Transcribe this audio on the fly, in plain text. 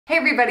Hey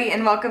everybody,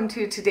 and welcome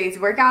to today's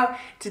workout.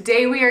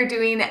 Today we are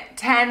doing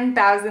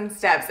 10,000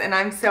 steps and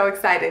I'm so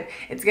excited.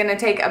 It's gonna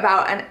take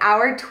about an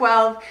hour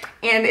 12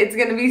 and it's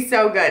gonna be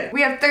so good.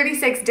 We have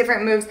 36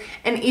 different moves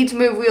and each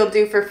move we'll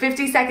do for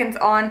 50 seconds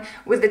on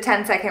with a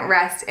 10-second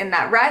rest. In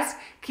that rest,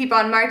 keep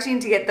on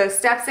marching to get those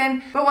steps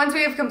in. But once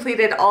we have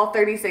completed all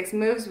 36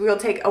 moves, we'll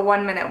take a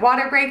 1-minute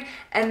water break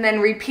and then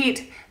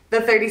repeat the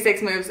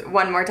 36 moves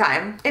one more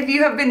time. If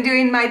you have been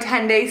doing my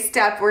 10-day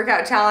step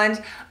workout challenge,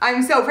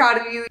 I'm so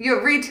proud of you. You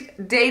have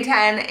reached day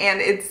 10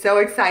 and it's so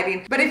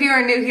exciting. But if you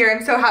are new here,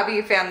 I'm so happy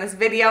you found this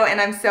video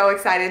and I'm so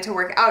excited to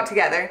work out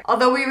together.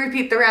 Although we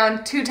repeat the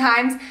round 2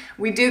 times,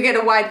 we do get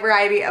a wide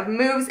variety of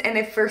moves, and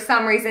if for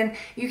some reason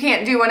you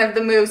can't do one of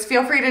the moves,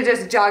 feel free to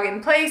just jog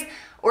in place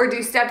or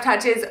do step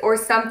touches or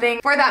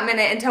something for that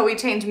minute until we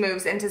change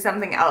moves into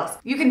something else.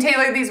 You can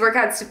tailor these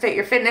workouts to fit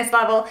your fitness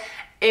level.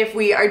 If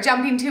we are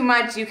jumping too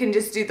much, you can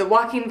just do the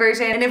walking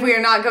version. And if we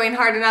are not going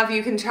hard enough,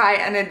 you can try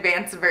an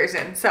advanced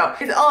version. So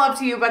it's all up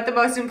to you, but the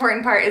most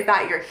important part is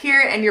that you're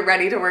here and you're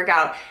ready to work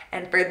out.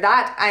 And for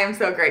that, I am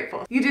so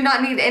grateful. You do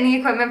not need any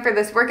equipment for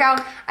this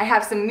workout. I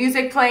have some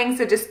music playing,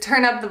 so just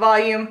turn up the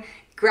volume,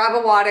 grab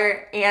a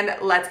water, and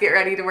let's get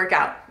ready to work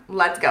out.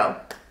 Let's go.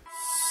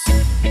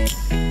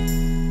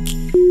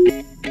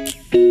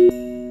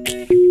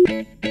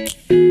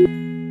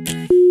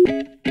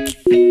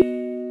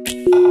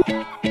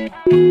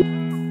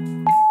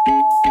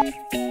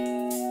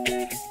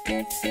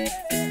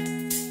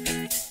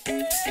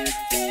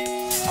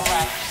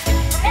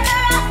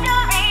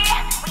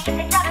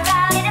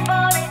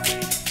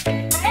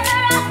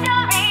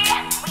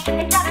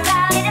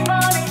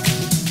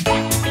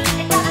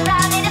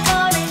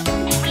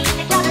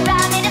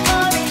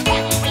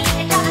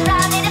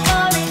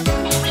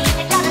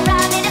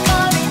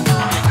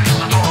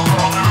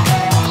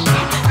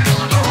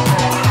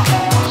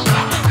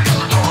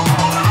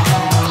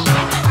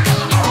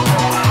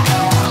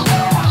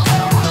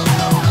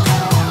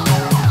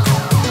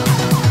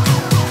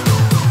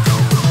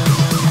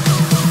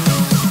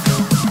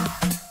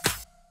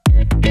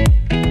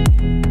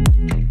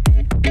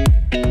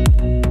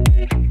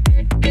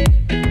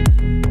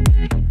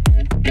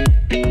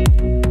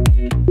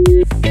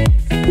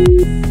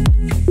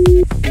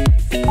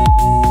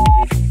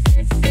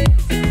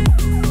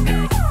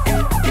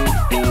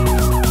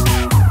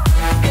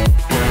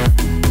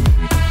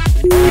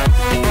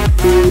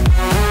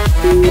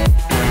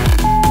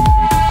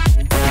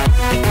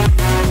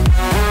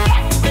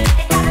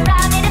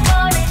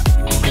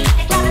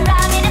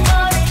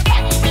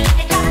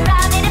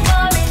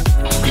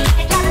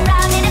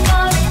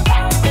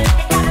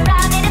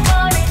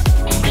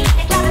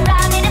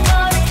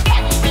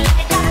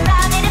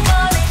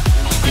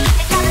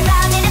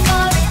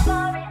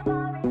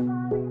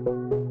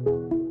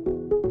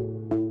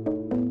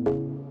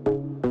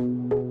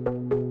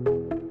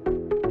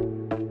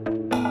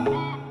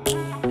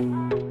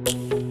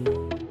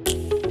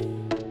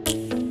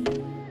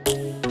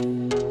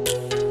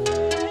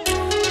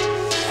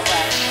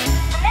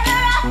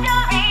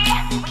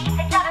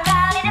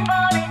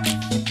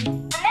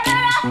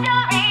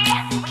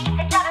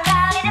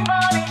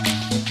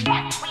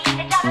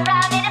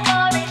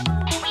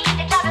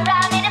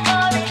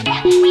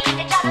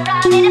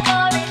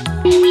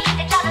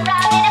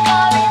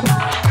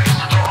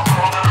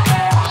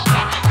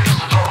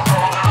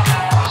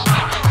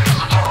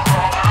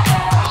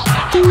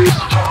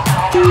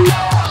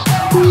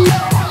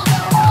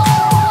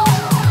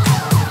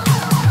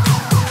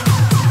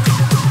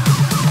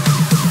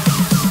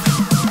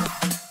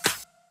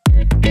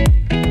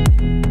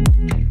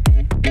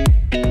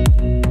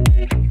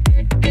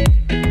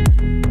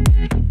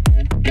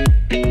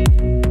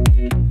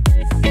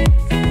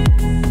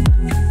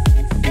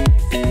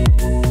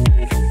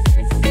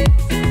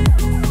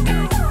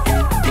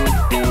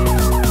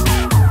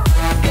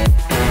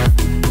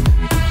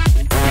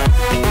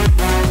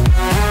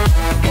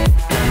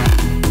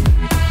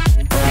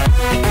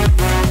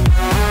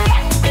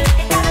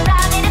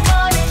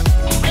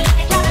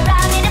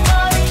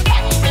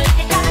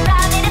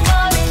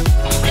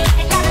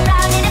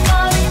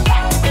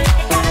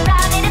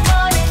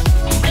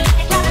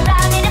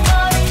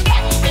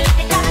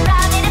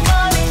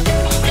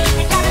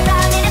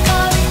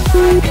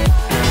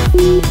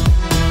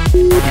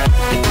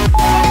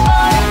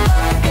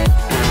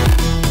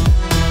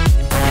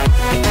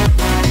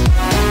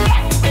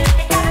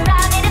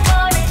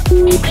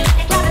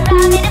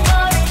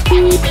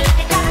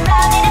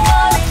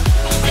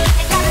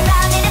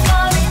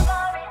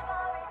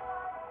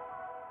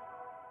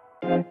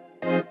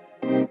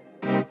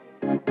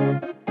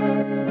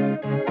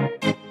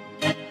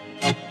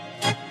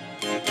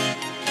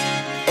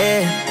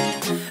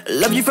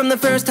 Loved you from the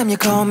first time you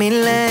called me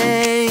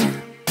late.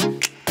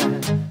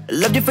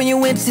 Loved you for your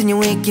wits and your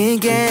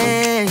wicked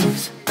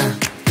games.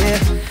 Yeah,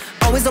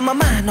 always on my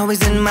mind,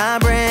 always in my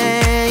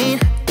brain.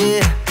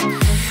 Yeah,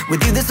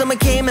 with you the summer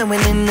came and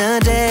went in a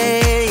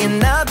day,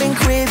 and I've been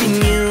craving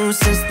you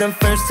since the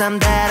first time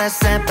that I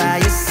sat by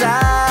your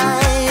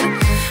side.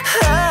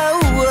 Oh,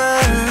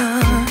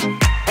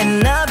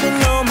 and I've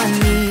been on my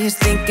knees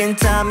thinking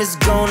time is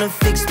gonna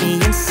fix me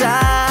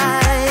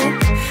inside.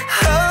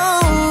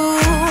 Oh,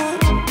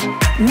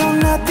 no,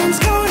 nothing's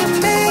gonna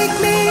make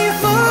me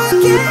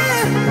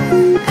forget,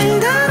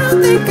 and I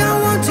don't think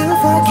I want to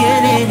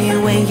forget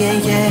anyway, yeah,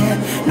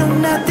 yeah. No,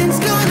 nothing's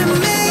gonna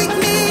make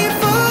me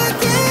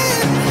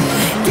forget.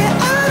 Yeah,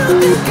 I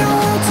don't think I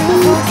want to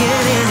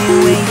forget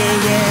anyway,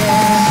 yeah, yeah.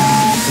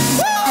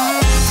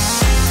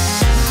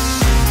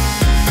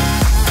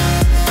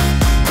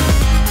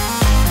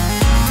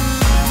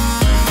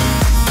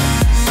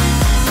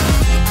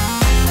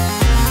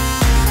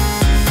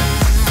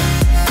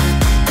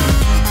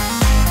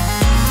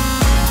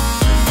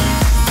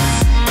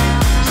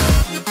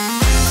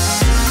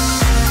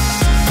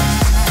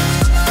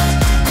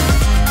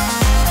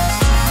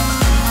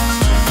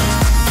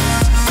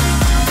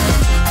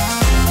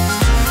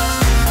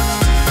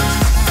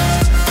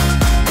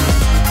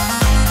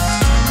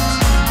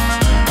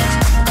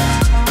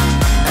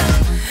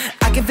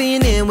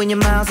 When you're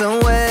miles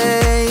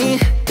away,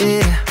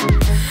 yeah,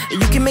 you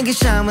can make it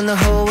shine when the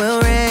whole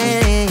world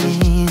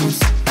rains.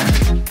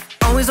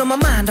 Always on my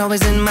mind,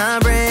 always in my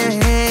brain.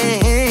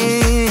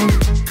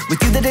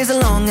 With you the days are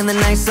long and the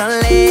nights are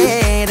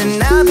late,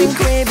 and I've been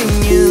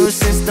craving you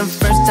since the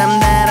first time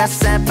that I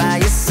sat by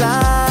your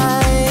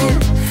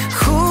side.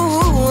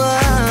 Ooh,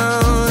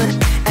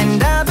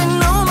 and I've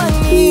been on my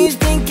knees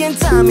thinking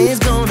time is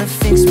gonna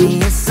fix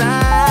me inside.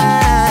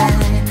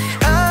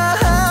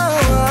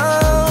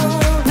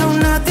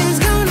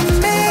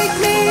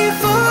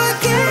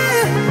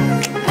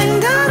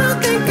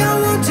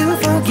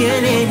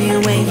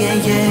 Anyway, yeah,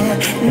 yeah.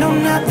 No,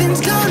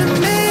 nothing's gonna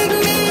make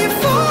me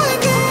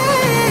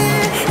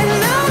forget,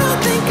 and I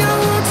don't think I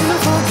want to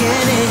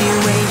forget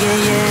anyway,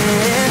 yeah, yeah.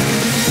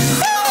 No,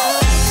 never,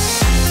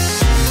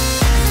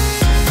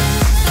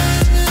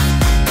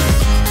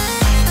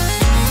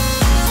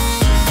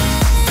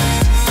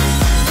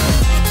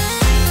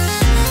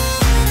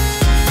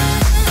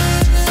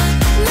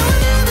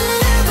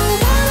 never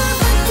wanna forget.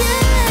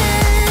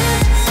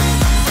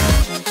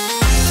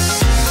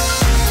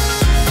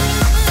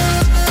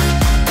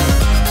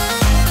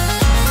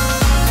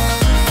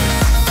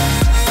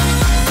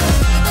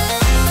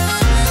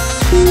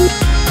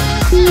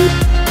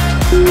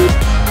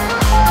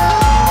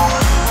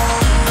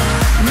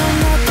 No,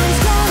 nothing's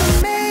gonna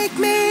make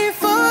me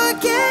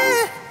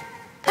forget,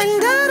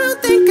 and I don't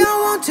think I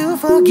want to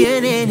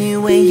forget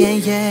anyway, yeah,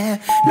 yeah.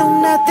 No,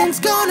 nothing's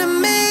gonna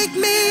make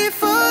me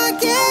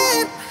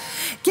forget.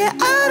 Yeah,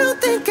 I don't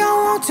think I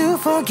want to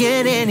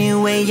forget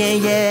anyway, yeah,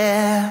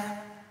 yeah.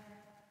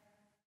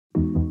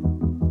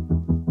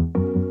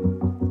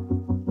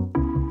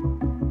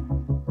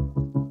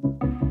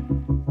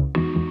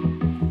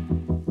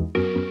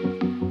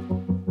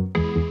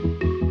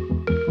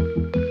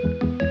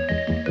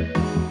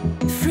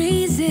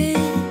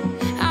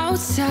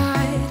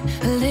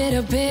 A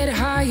little bit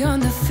high on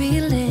the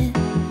feeling,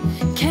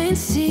 can't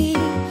seem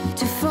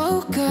to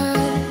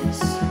focus.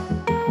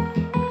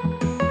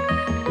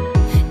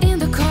 In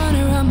the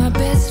corner of my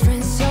best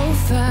friend's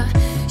sofa,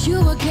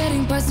 you were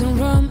getting buzzed on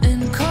rum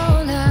and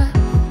cola.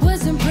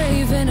 Wasn't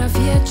brave enough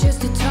yet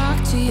just to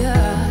talk to you.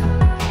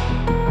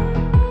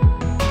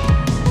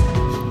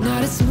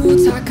 Not a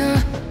smooth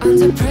talker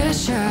under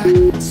pressure.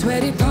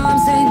 Sweaty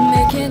palms ain't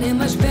making it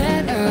much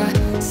better.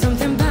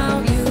 Something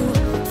about you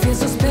feels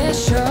so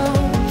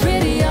special.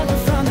 Pretty up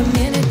from the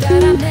minute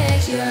that I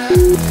met you.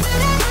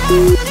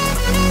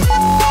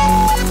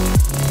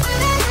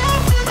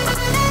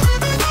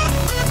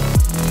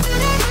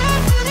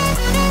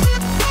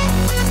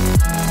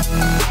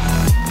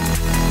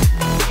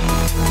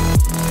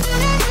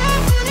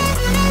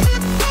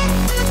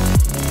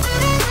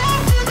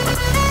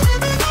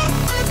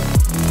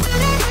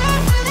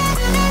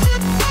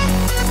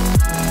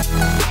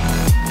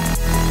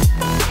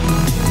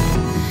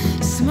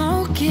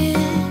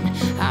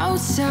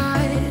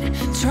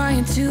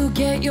 Trying to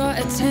get your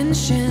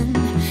attention,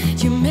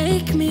 you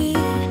make me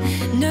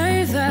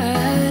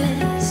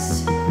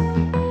nervous.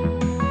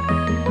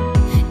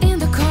 In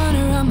the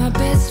corner of my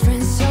best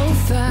friend's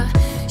sofa,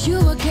 you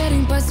were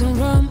getting buzzed on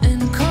rum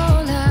and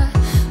cola.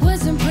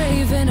 Wasn't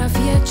brave enough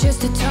yet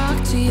just to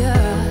talk to you.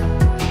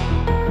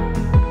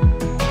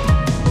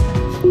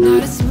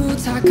 Not a smooth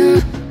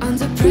talker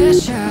under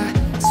pressure.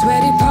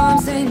 Sweaty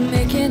palms ain't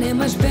making it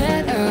much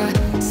better.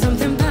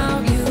 Something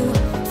about you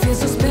feels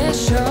so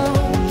special.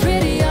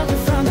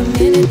 The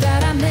minute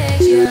that I met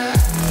you.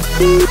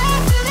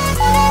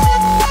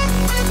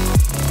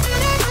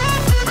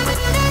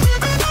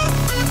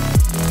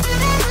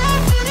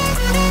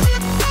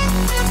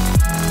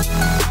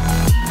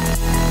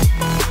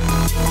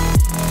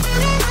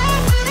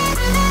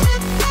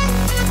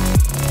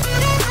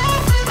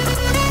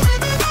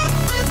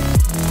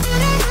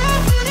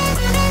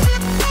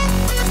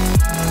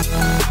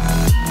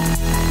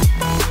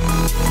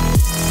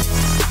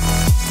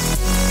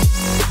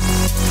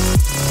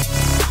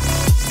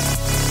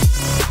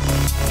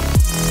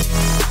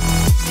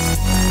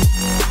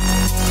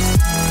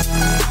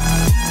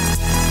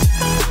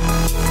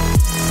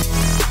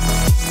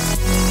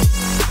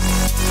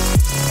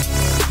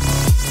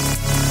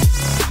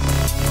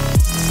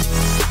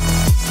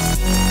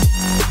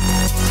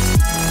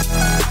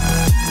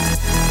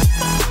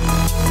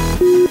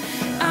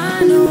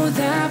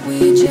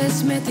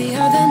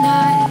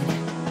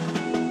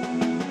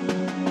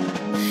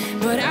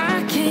 but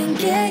I can't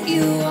get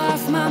you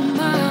off my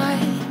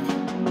mind.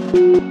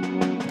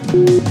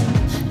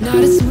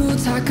 Not a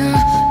smooth talker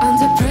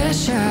under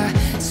pressure.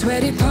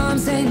 Sweaty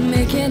palms ain't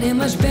making it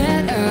much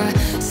better.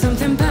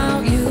 Something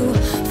about you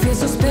feels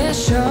so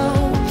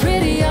special.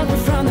 Pretty up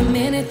from the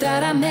minute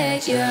that I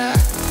met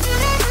you.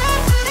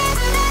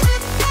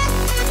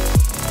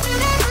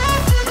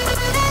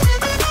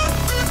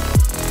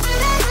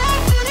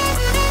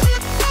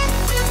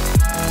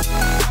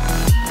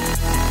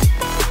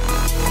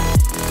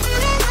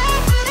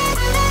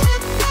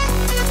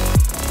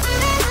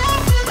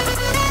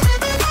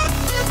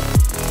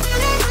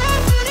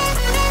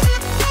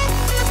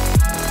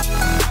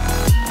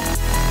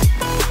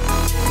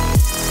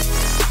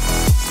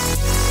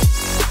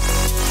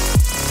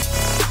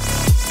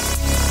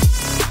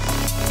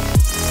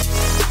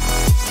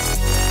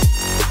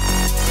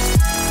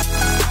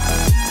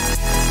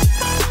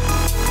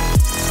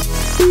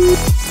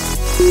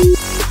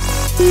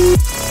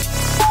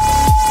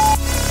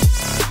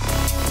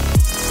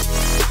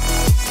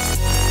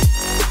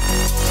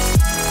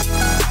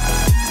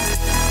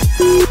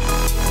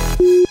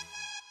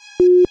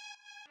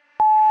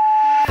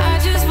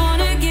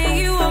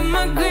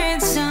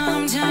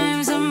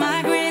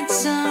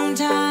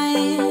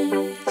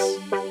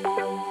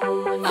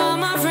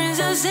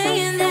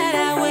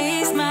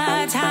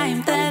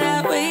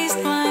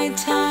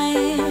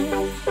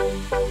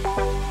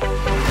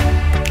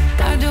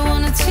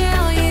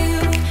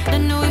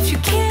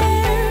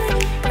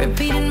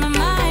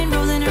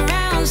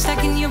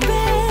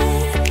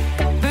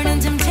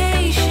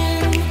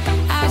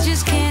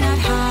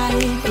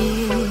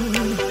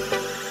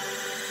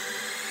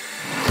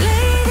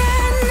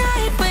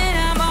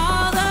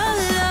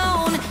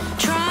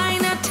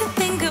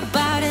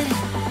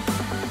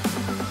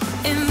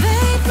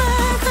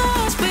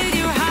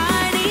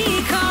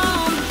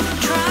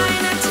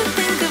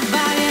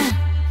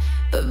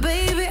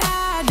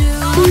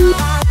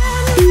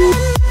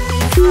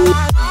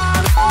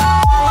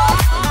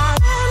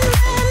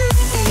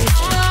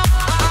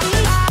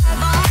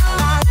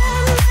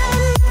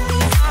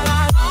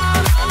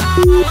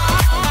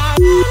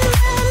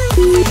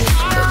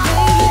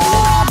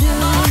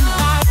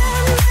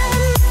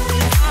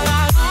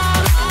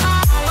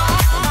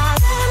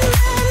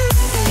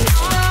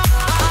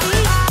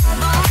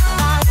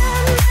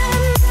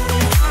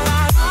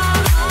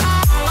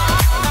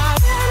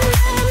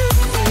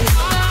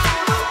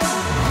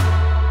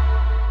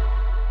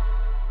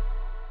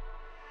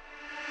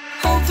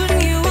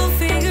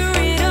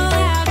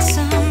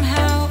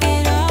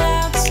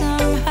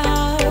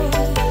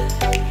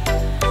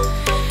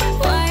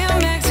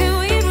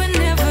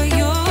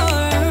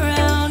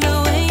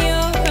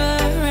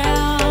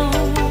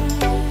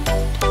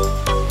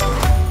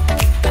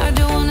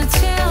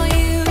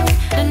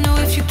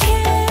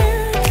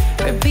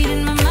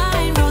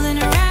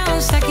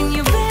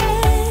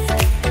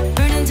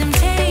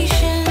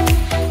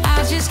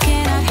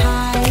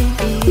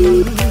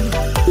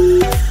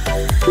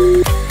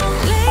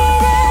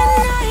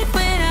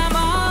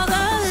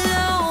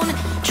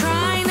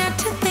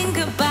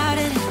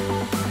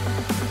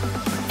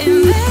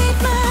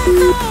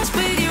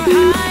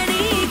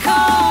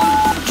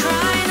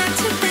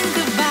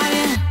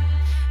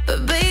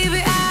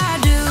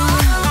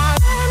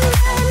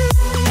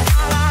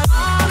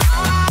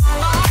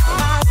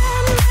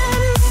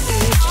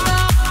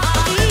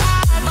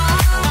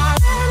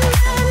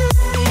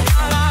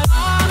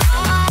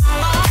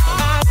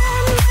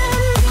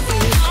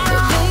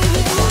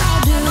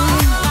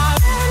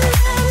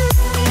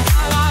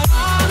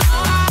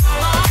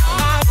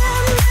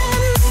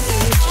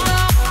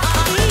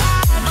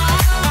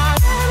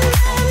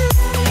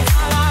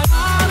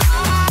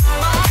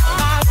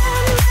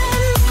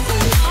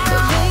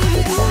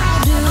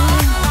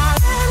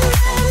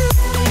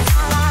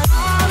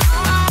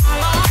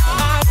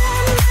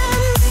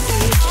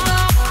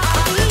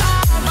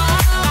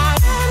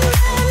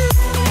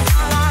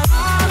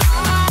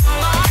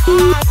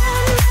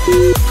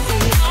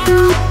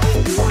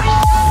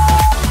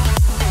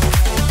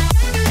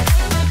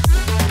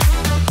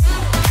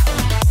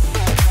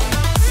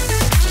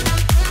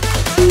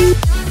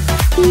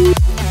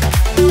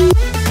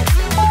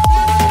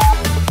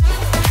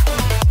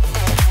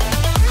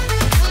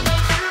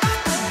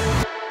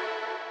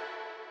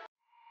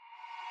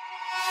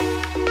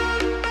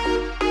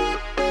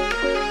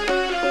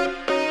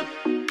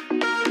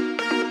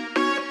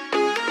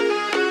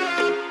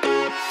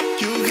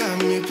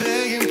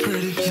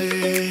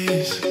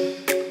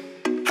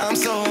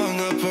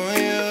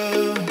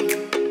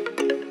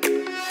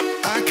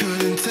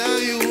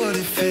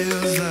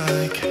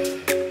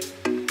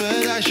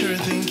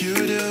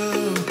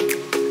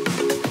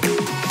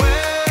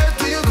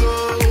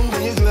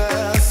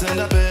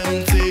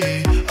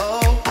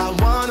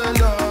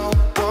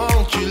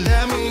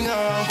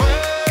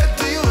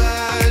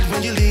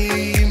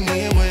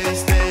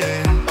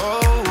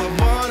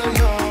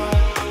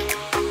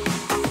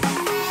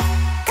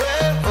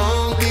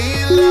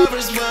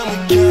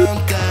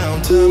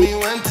 Tell me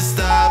when to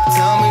stop,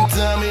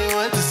 tell me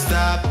when to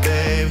stop,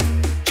 babe.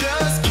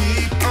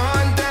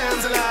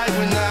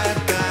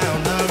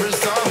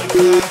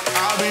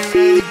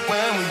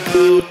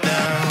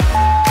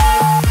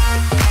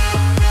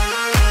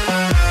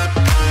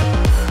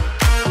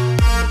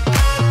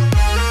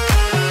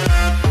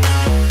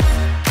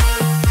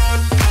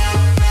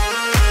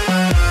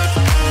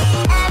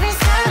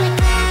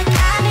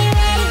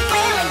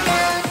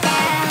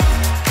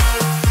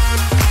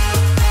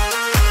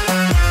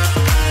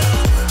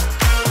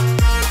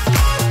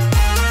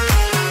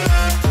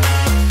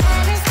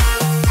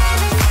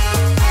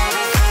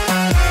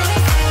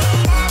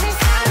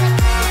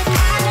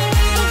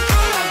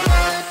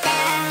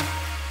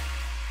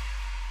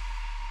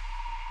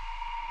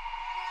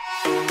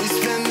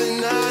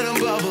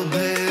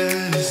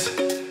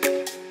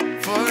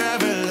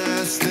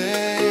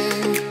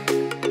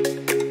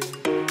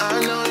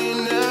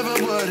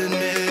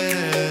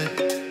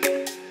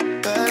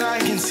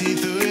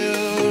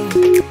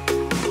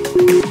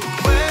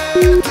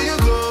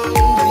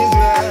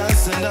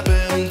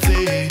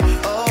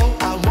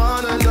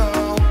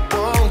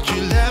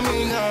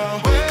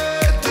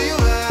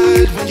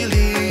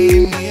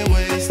 leave me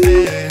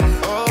wasted.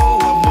 Oh,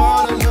 I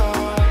wanna know.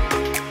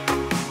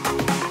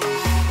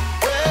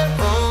 We're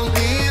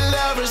only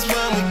lovers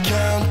when we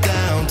count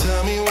down.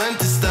 Tell me when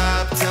to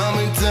stop. Tell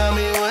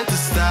me when to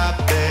stop,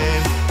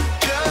 babe.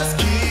 Just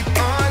keep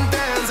on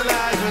dancing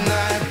like we're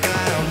night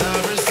bound.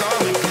 Lovers on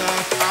the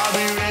clock. I'll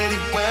be ready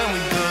when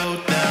we go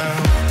down.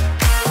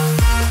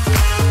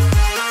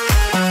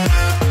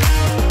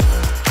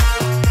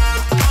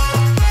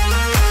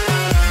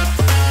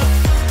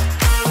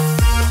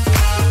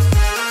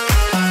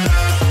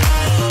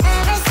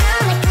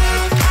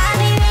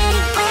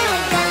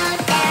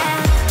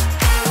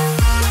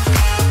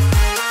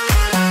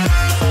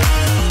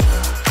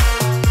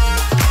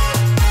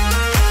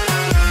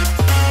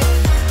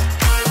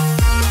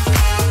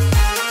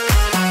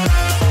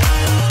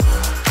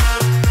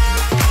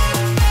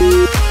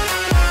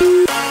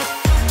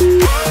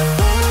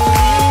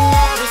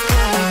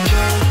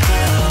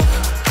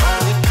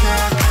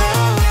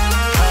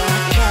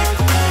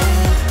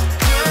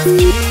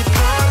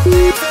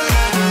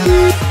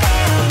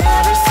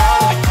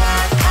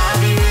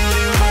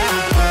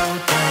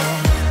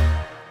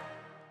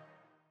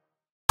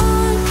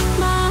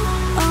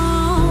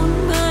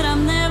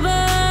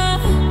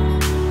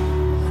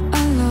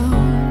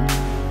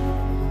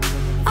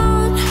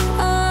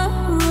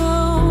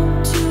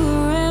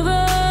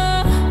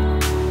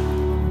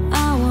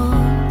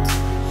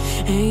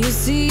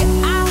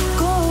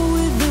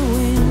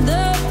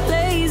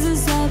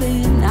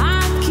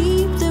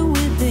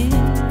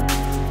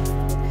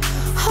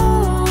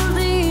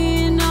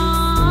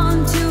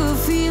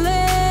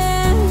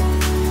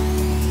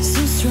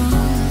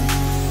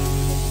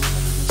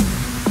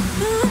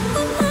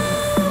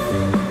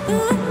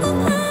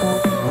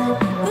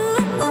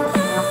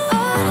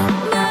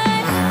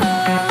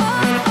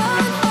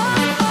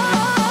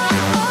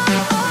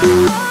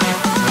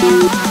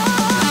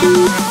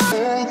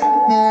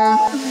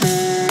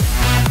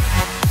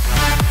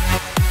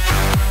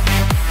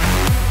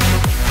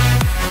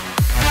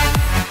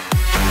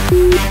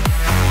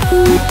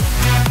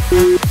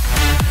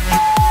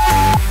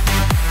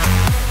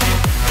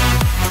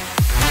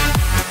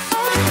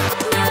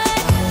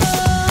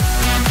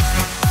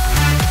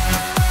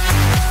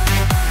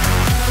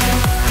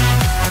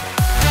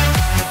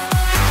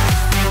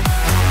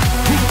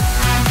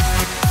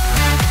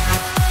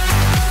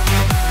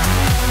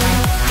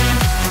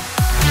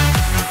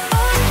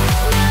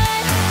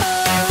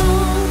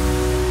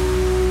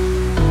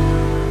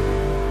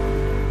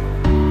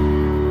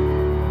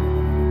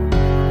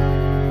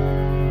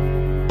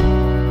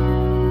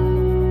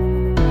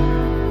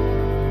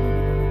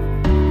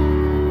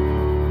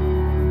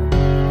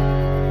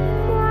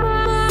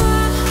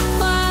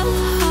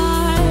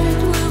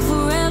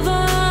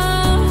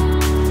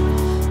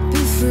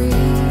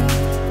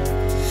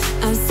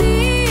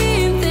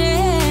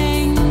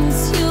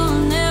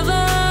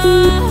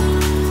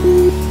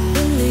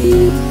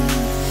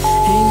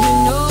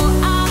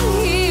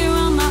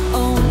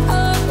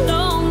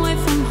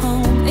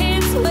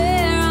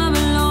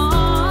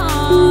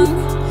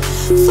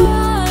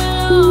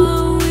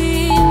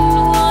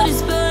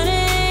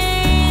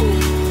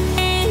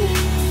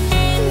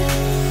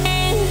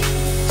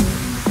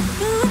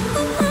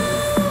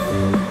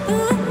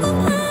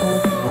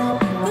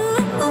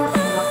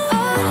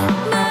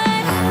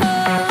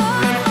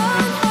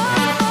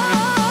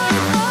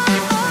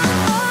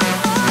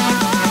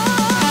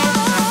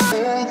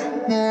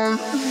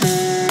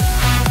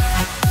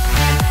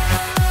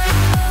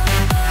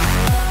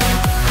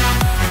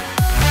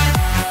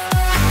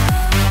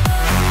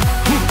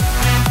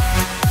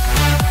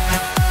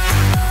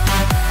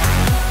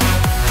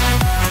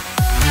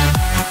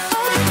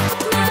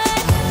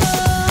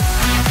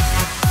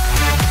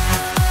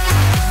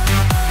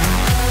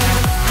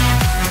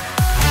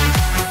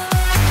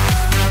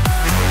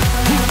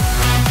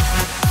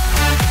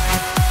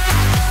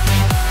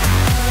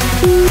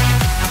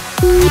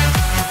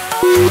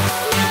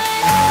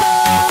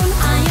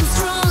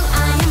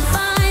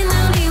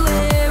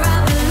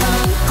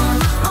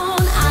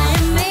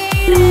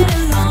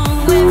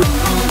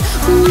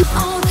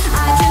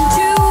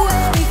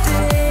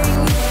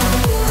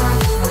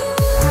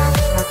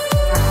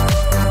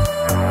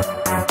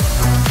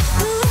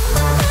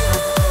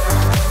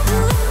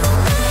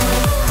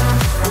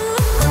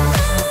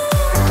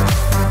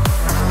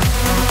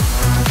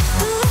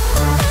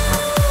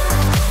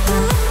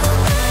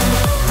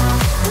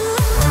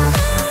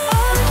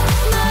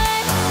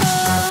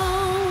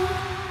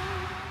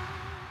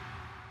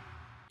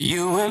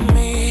 You and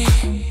me,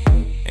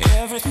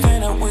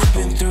 everything that we've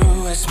been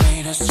through has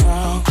made us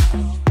strong.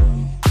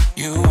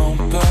 You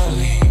won't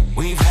believe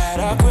we've had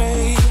our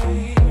gray,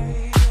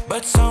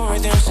 but somewhere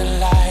there's a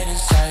light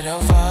inside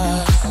of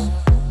us.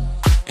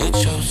 It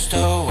shows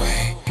the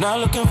way. Not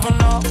looking for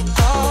no,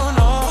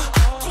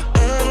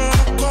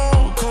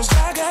 cause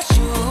I got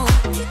you.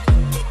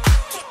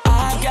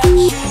 I got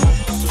you.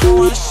 Don't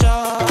wanna show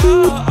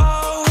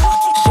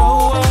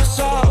us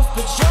off,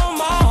 but you're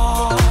my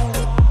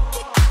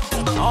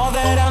all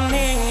that I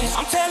need.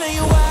 I'm telling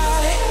you why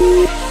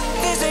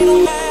this ain't no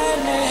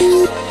madness.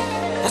 madness.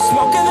 The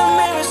smoke in the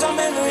mirrors are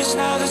memories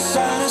now. The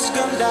sun has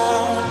come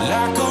down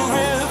like a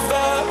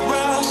river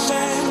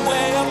rushing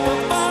way up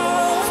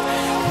above.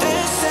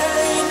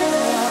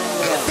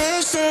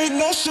 This ain't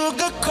no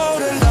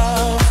sugar-coated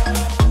love.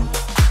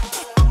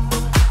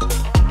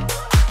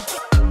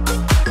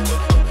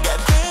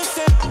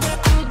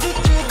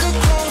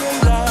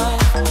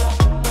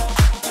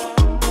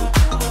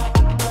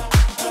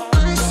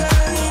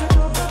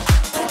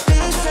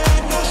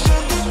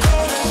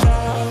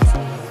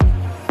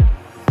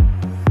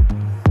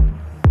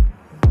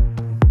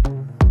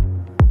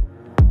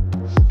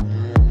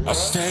 I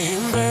stay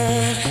in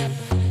bed,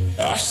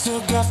 I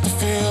still got the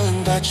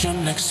feeling that you're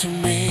next to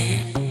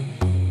me,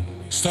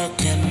 stuck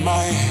in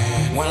my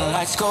head. When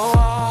lights go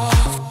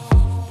off,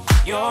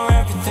 you're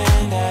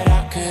everything that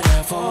I could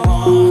ever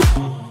want.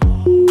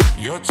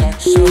 Your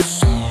touch so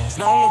soft,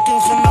 not looking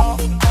for no,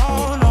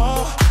 oh no.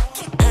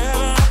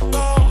 Heaven I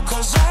go,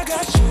 'cause I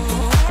got you,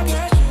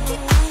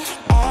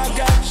 I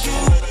got you.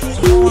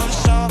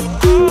 What's up,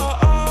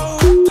 oh, oh.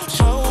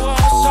 Show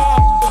us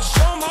up,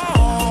 show my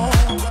own.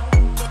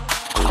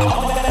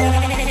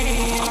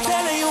 I'm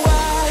telling you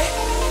why,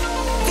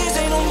 this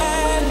ain't no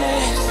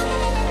madness.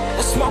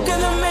 The smoke in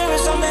the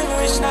mirrors are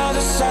memories now.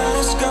 The sun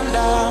has come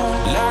down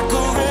like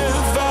a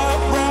river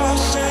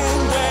rushing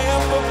way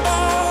up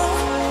above.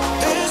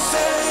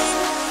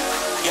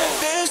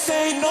 This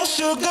ain't no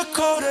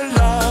sugar-coated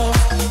love.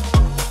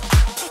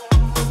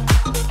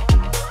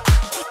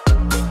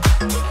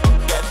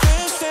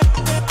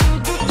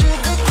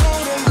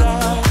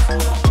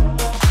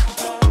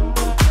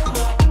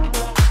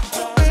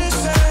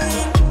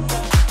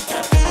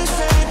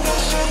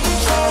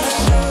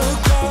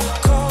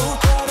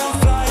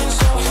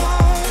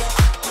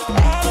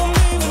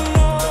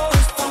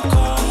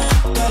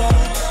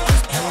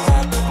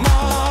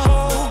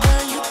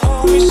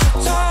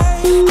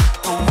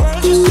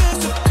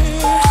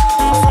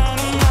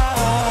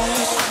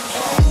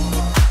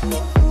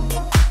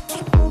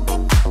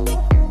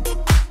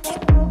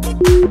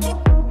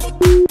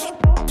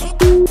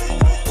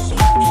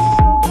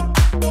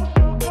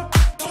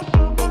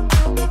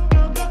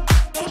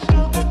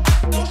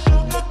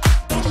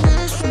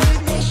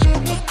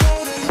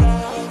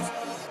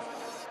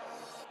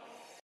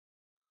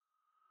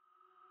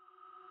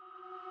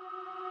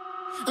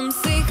 I'm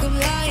sick of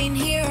lying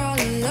here all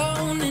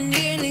alone and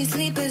nearly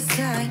sleepless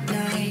at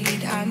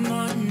night. I'm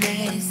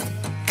honest,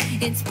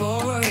 it's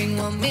boring.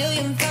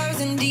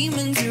 1,000,000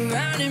 demons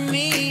surrounding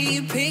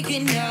me,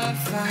 picking a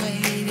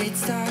fight.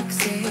 It's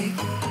toxic.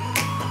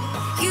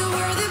 You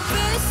were the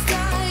best I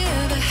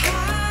ever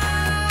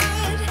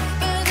had,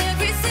 but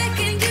every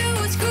second you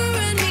were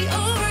screwing me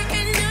over,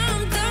 and now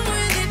I'm done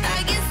with it. I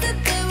guess that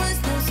there was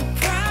no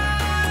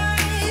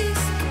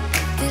surprise.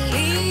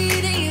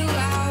 Deleting you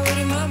out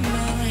of my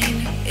mind.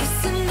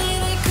 Isn't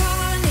it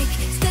iconic?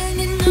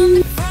 Standing on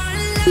the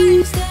front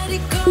line, steady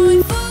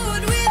going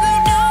forward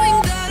without knowing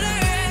the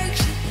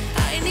direction.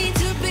 I need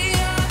to be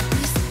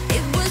honest,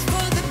 it was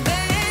for the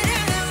better.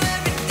 Now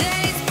every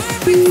day is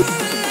perfect for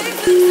a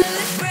life of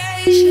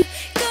celebration.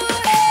 Go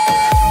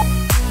ahead.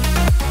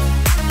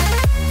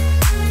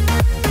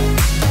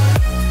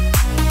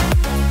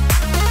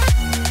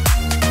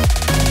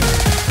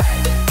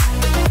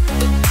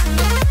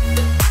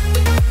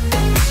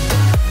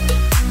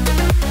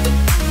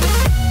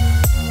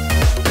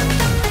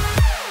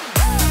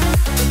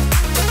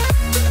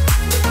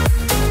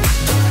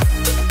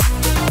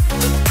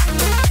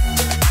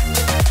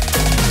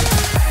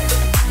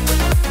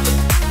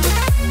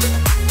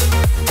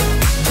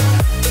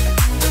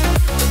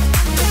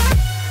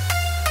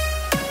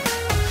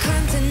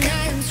 Constant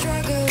I'm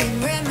struggling,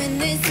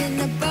 reminiscing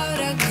about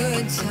our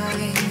good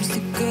times,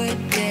 the good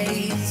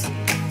days,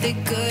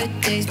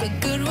 but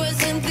good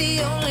wasn't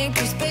the only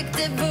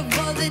perspective of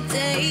all the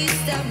days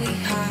that we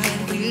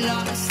had. We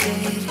lost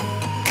it.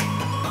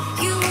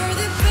 You were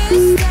the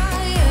best I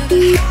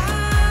ever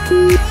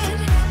had,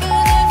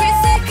 but every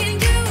second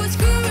you were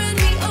screwing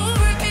me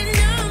over, and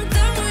now I'm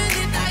done with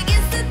it. I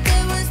guess that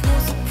there was no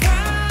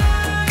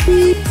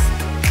surprise.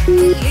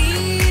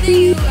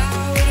 Deleting you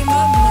out of my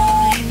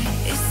mind.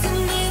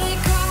 Isn't it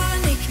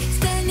iconic?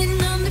 Standing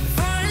on the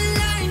front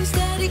line,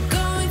 steady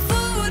going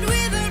forward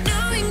without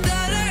knowing the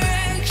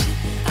direction.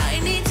 I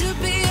need to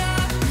be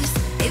honest,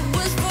 it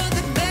was for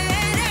the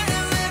better.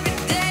 Now every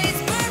day is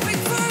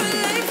perfect for a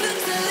lifelong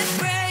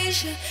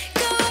celebration.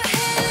 Go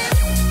ahead.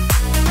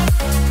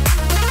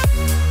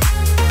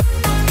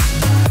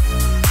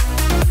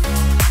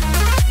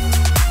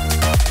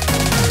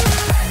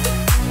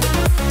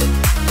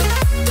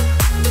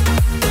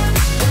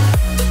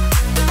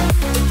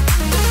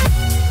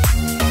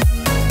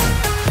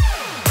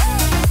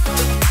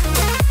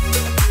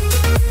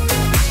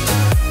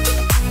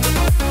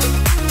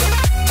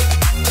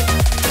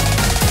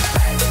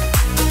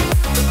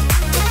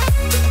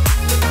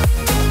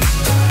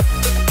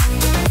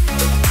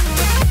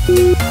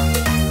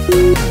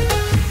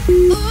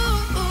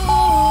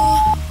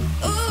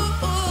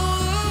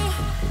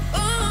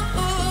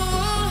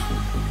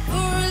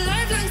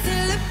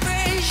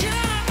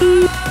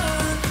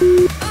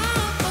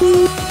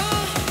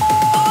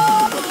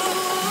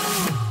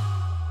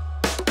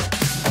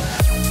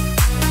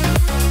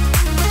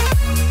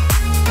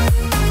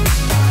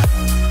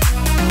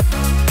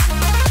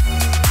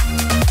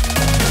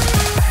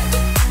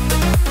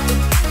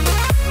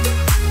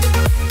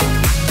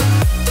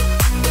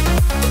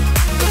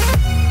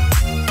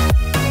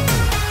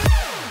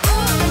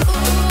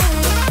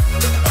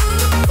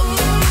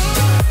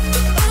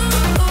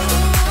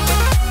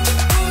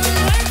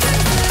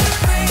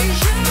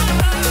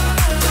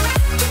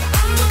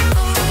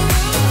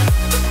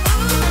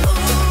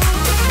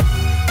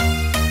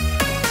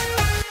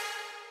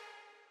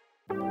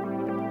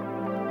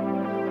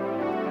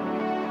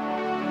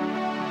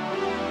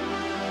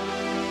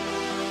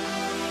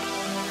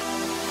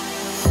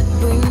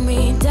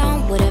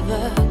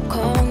 whatever.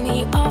 Call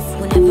me off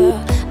whenever.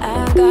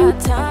 I got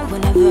time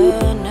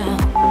whenever now.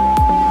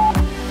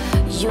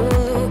 You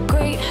look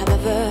great,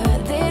 however,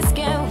 this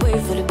can't wait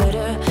for the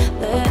better.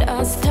 Let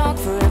us talk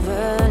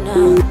forever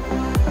now.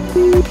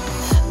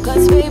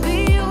 Cause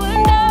baby, you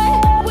and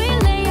I, we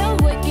lay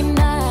awake at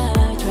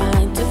night,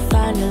 trying to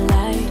find a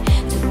light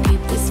to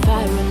keep this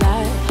fire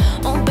alive.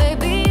 Oh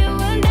baby, you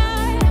and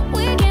I,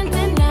 we can't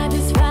deny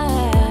this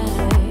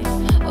fight.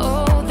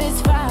 Oh,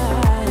 this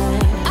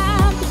fight.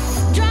 I'm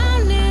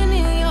drowning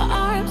in your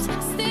arms,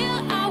 still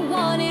I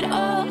want it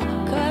all.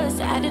 Cause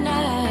I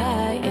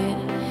deny it,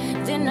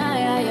 deny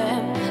I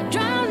am.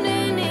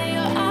 Drowning in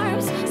your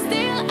arms,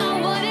 still I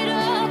want it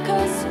all.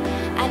 Cause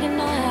I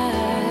deny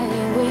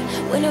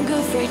we're no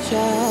good for each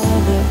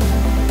other.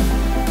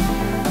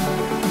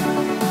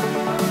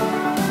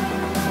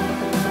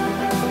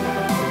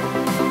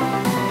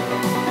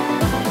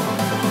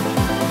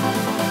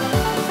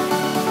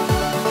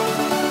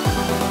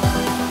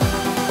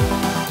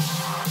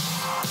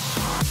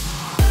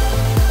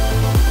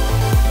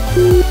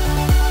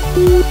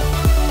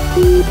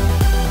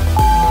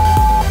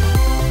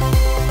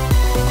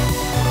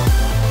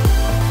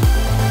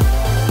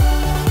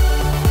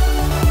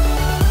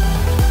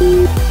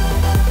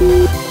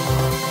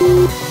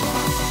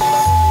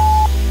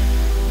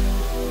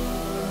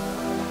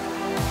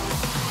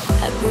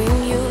 I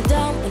bring you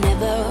down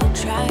whenever.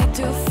 Try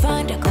to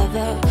find a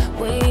clever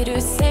way to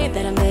say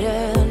that I'm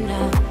better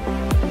now.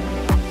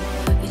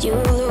 You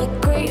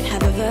look great,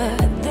 however,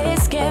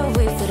 this can't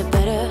wait for the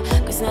better.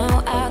 Cause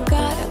now I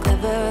got a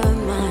clever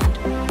mind.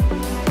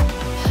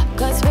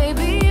 Cause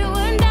baby, you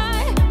and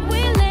I, we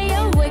lay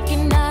awake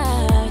at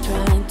night,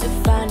 trying to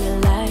find a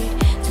light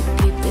to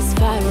keep this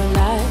fire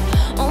alive.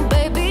 Oh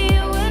baby,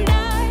 you and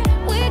I,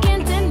 we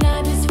can't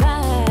deny this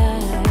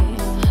fight.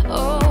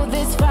 Oh,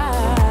 this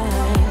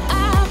fight.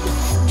 I'm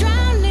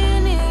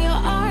drowning in your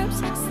arms,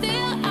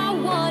 still I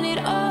want it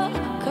all.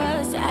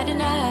 Cause I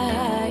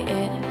deny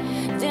it,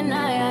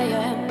 deny I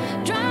am.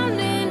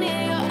 Drowning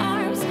in your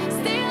arms,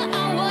 still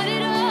I want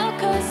it all.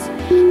 Cause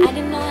I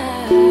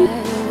deny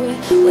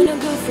we're no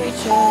good for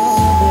each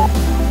other.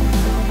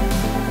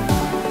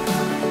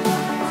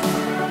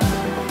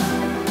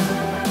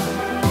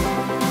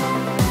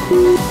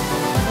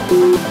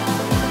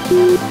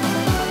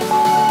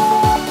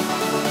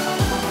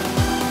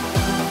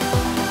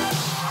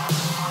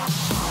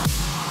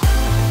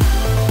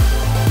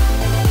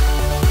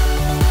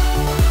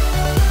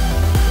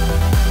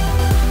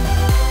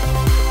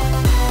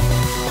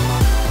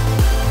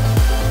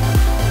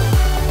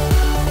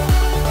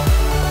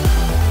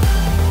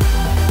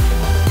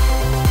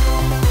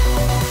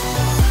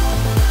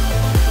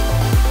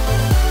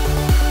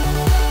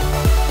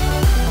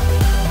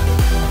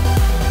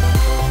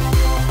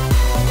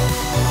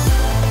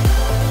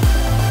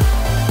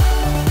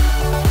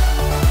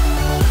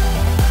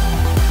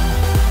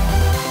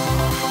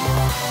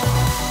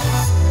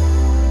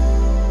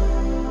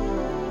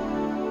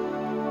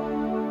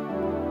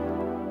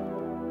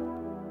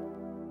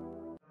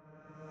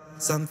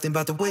 Something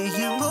about the way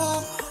you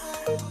move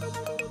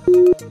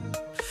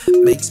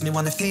makes me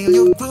wanna feel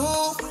your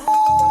groove.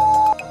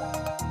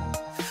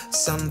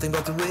 Something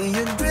about the way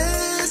you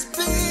dress,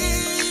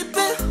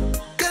 baby,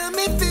 got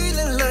me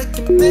feeling like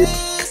a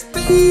mess,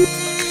 baby.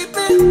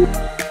 We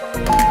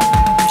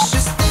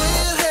should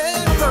still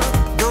have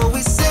fun, though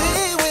we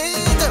say we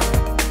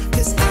don't.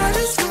 'Cause I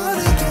just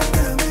wanna get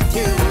down with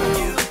you.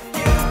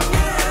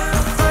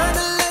 For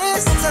the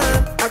last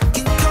time, I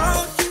can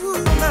call you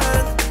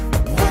mine.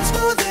 Once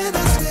more than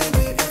I stay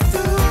with you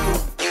through.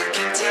 You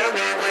can tell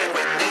me when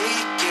we're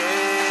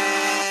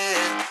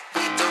naked.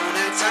 We don't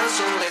have time,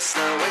 so let's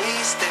not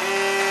waste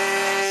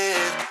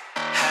it.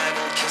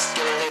 Haven't kissed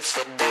your lips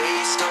for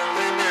days, don't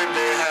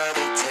remember how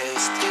they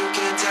taste. You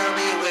can tell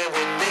me when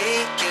we're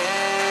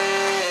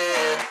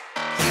naked.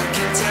 You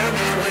can tell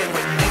me when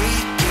we're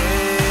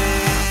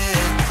naked.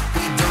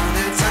 We don't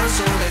have time,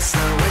 so let's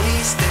not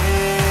waste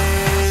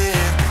it.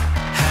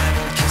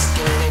 Haven't kissed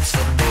your lips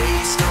for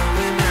days, don't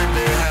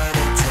remember how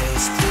they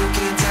taste. You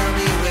can tell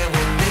me when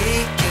we're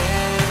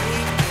naked.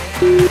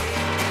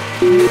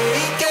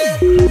 Naked.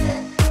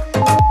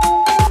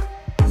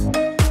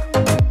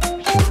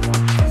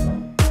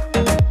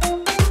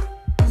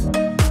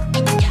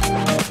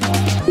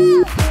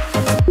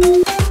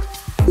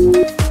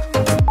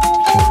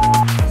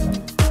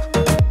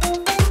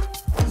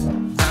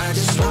 I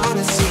just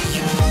wanna see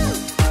you.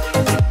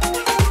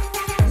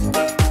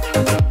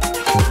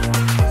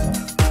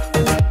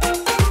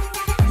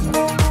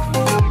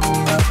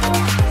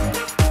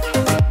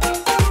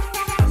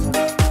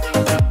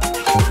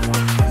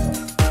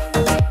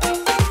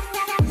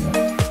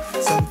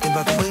 Something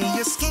about the way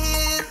your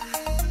skin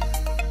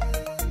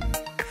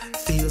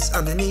feels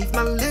underneath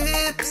my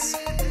lips.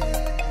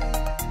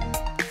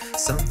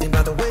 Something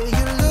about the way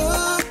you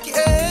look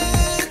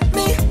at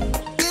me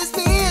gets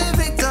me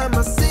every time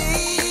I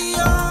see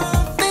your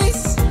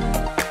face.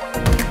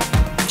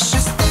 We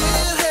should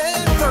still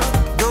have fun,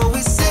 though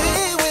we say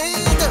we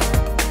don't.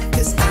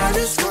 'Cause I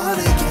just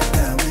wanna get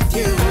down with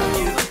you.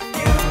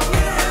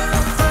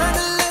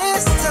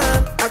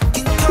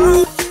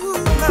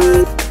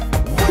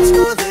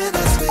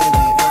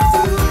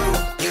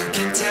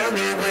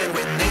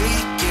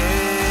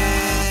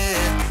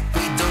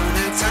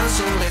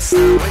 let's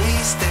not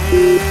waste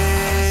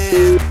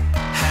it.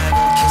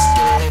 Haven't kissed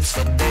your lips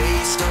for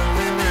days, don't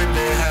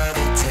remember how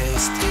they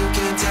taste. You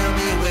can tell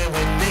me when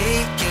we're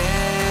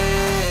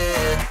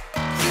naked.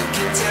 You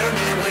can tell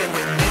me when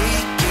we're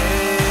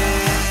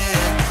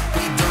naked.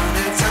 We don't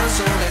have time,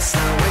 so let's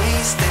not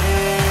waste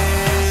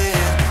it.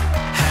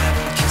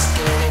 Haven't kissed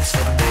your lips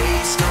for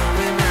days, don't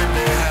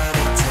remember how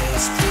they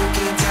taste. You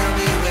can tell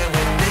me when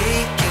we're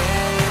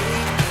naked.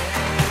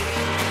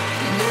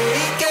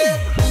 Naked.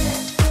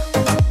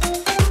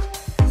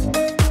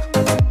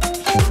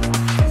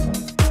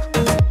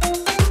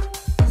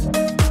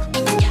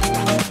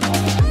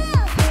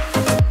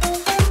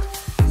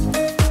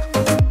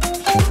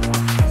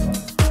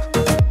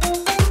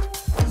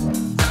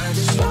 I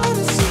just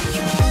wanna see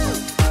you.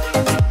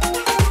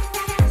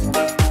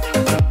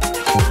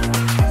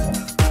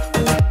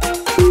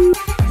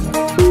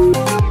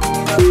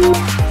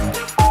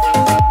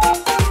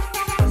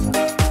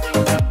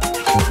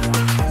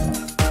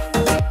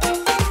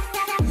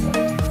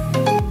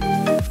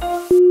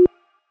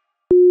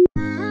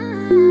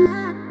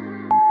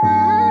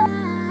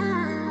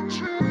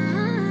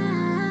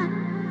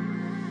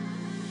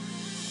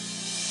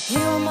 You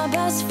were my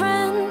best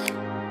friend.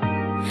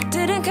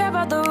 Didn't care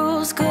about the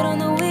rules, good on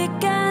the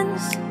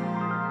weekends.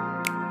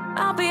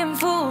 I'll be in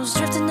fools,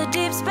 drifting to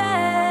deep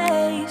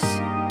space.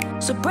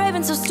 So brave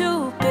and so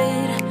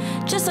stupid,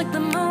 just like the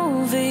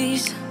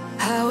movies.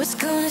 I was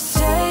gonna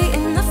stay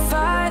in the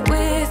fight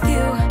with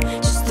you,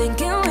 just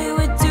thinking we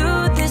would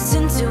do this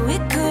until we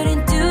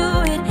couldn't do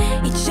it.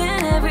 Each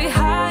and every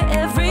high,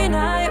 every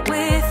night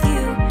with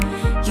you.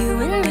 You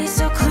and me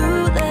so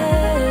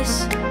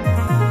clueless.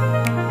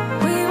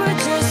 We were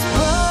just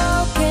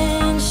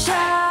broken,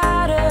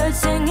 shattered,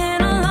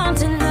 singing along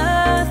to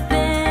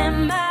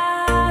nothing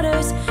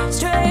matters.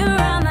 Stray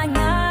around like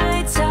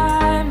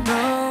nighttime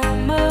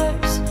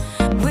rumors.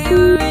 We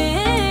were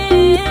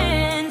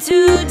in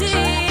too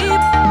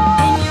deep.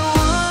 In your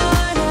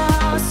worn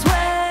out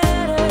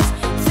sweaters,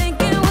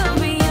 thinking we'll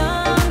be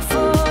young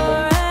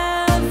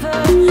forever.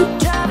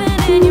 Driving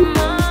in your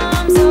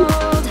mom's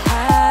old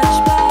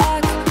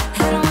hatchback,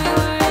 and we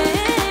were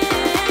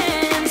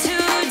in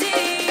too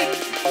deep.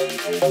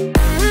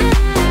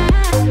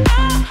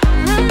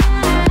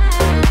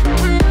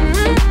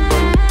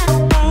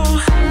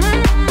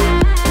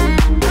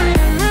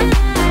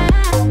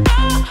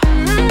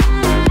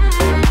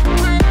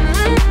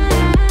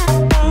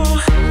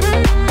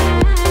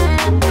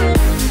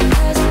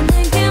 Cause I'm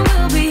thinking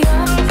we'll be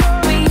young,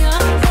 be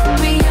young,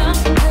 be young.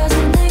 Cause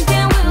I'm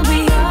thinking we'll be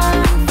young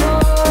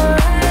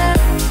forever.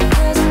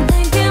 Cause I'm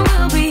thinking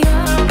we'll be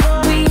young,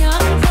 be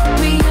young,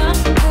 be young.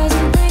 Cause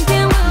I'm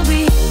thinking we'll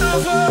be.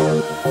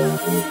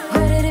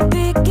 Where did it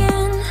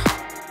begin?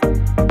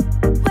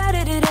 Where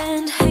did it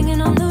end?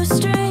 Hanging on loose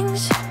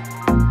strings,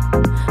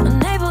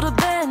 unable to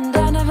bend.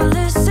 I never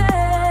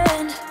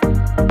listened,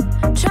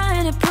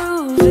 trying to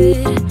prove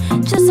it,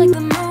 just like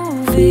the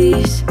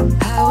movies.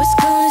 I was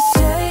gonna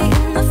stay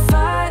in the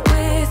fight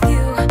with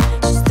you,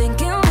 just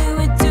thinking we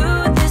would do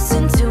this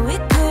until we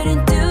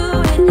couldn't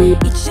do it.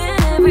 Each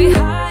and every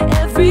high,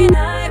 every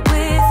night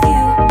with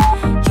you.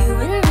 You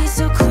and me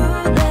so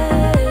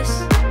clueless.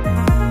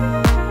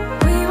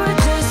 We were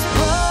just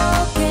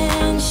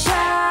broken,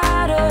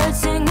 shattered,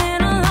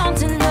 singing along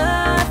to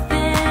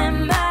nothing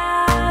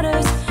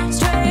matters.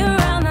 Stray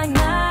around like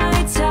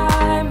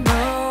nighttime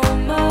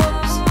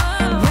rumors.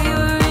 We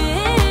were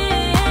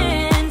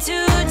in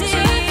too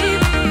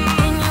deep.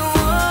 In your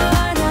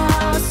worn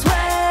out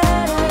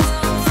sweaters,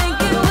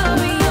 thinking we'll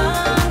be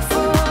young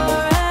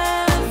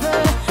forever.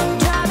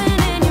 Driving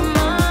in your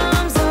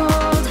mom's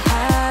old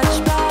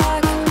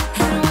hatchback,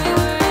 and we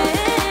were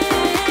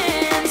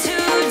in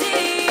too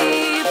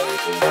deep.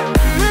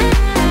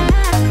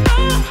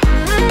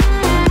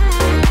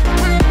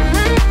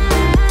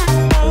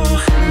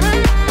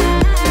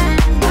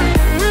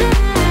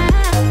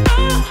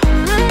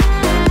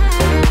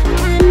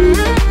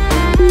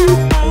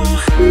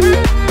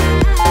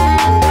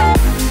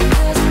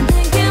 Cause I'm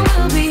thinking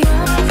we'll be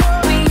young,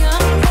 be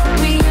young,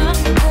 be young.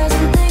 Cause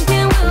I'm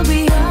thinking we'll be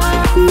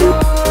young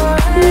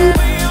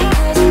forever.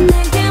 Cause I'm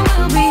thinking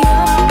we'll be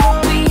young,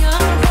 be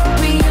young,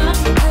 be young.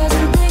 Cause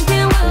I'm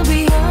thinking we'll be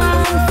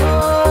young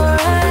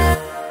forever.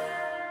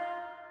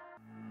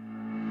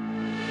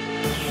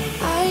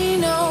 I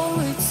know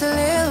it's a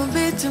little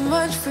bit too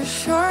much for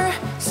sure.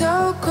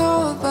 So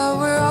cold, but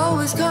we're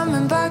always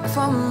coming back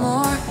for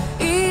more.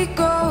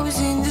 Egos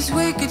in this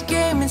wicked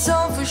game, it's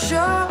all for sure.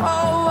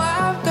 Oh,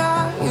 I've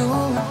got you.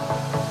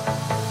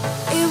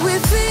 If we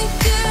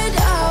figured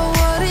out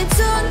what it's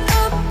all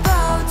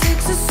about,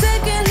 takes a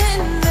second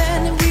and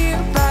then we're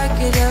back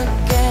at it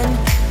again.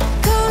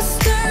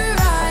 Coaster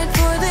ride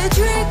for the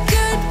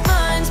triggered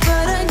minds,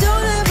 but I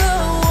don't ever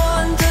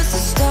want us to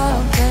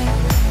stop it.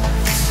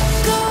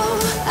 Go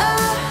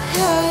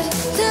ahead,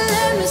 till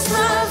let me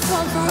smile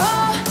for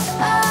all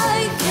I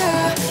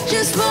care.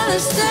 Just wanna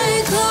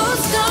stay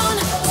close, don't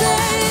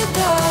say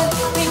that.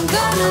 Ain't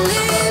gonna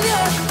leave you.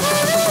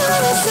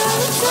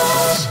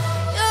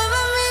 You're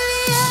a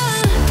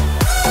million.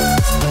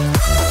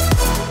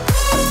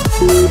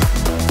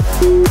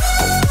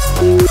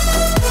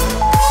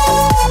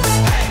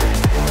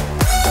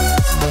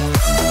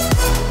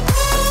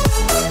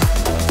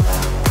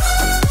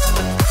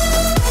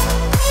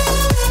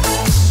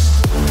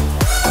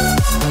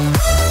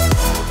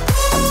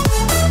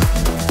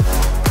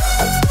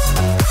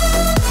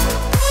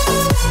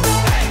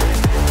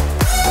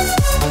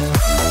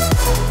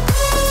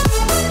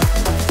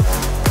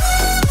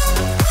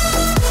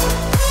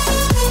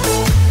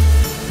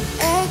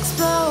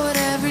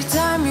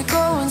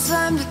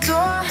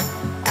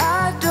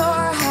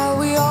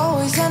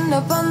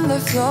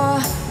 floor.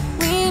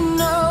 We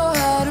know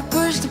how to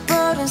push the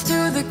buttons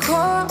to the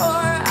core.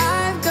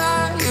 I've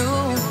got you.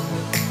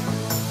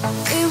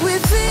 If we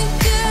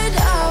figured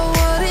out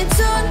what it's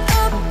all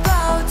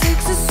about,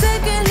 takes a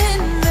second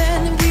and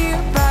then we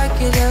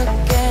rock it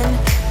again.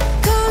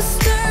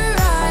 Coaster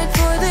ride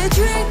for the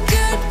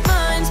triggered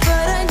minds,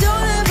 but I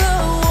don't ever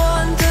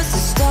want us to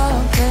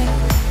stop it.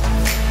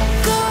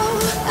 Go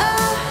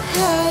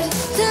ahead,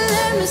 then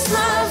let me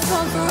smile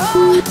for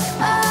all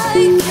I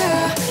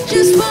care.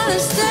 Just wanna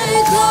stay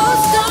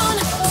close, don't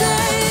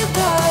say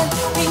that.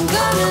 Ain't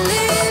gonna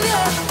leave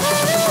ya. I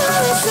don't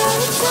wanna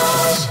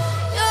sabotage.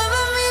 You're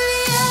a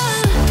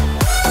million.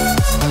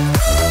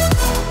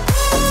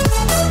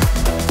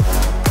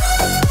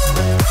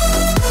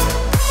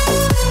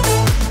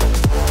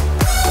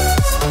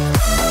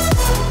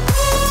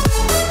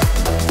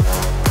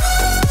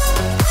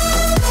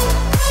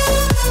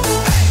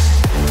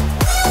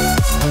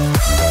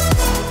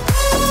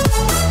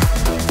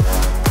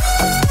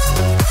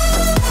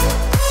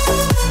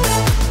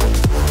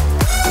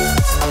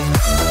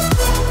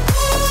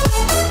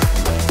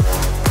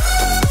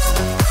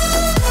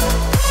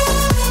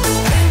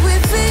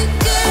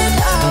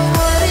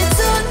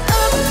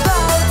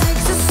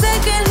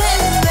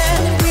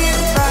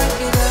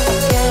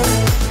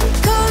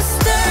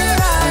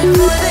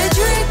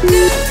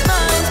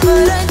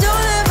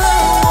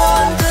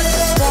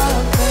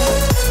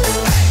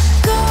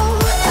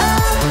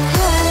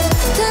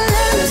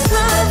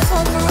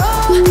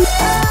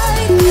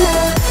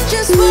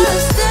 Just wanna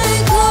stay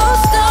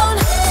close, don't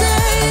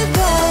say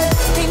that.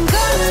 Ain't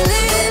gonna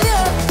leave ya.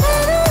 I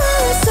don't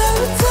wanna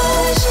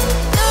sabotage.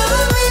 You're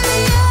a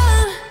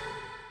million.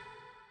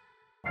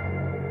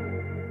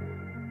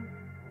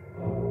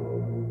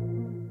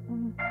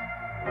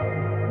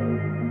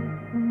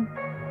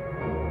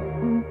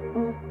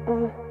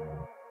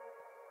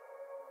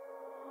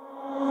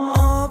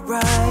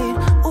 Alright,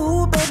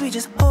 ooh baby,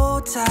 just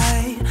hold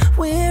tight.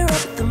 We're up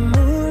at the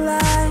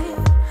moonlight,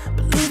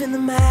 believe in the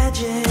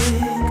magic.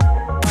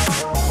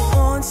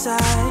 On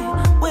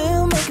side,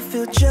 we'll make it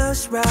feel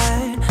just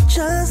right.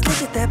 Just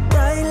look at that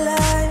bright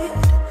light,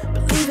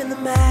 believe in the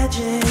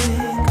magic.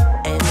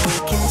 And we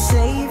can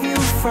save you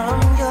from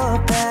your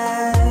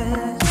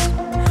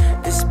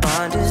past. This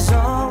bond is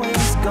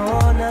always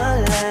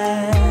gonna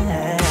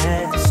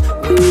last.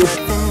 When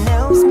nothing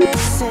else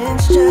makes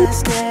sense,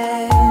 just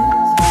dance.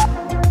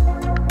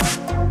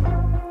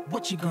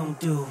 What you gonna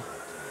do?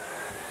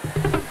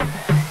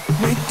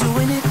 We're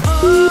doing it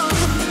all.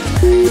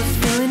 The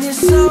feeling is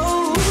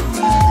so.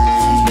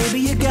 Baby,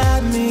 you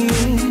got me.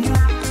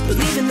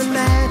 Believe in the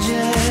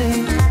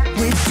magic.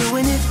 We're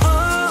doing it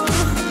all.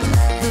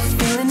 The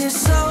feeling is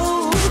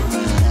so.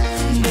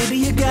 Baby,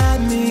 you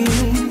got me.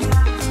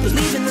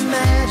 Believe in the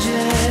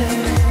magic.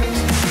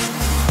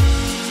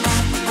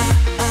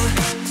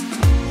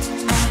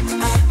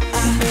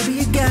 Baby,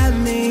 you got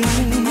me.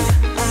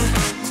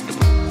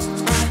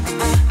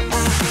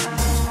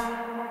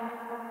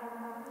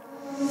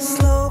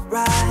 Slow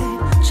ride,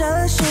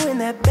 just you in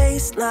that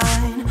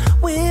baseline.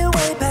 We're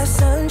way past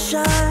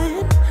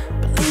sunshine,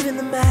 believe in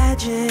the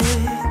magic.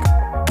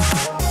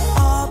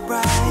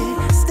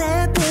 Alright,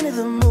 step into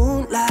the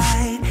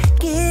moonlight,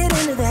 get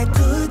into that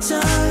good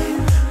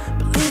time,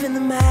 believe in the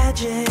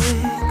magic.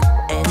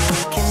 And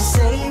we can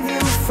save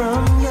you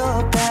from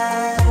your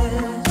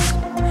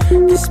past.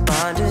 This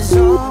bond is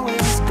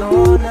always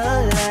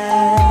gonna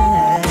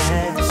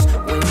last.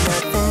 When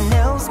nothing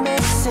else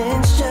makes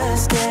sense,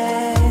 just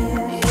dance.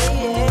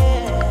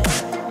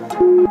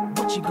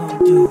 What you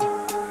gonna do?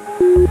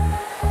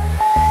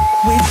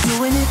 We're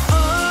doing it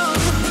all.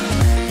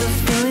 The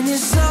feeling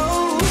is so.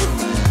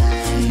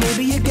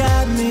 Maybe you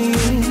got me.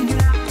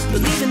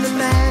 Believe in the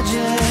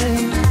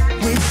magic.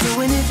 We're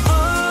doing it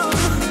all.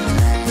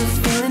 The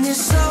feeling is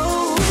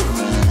so.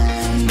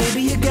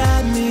 Maybe you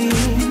got me.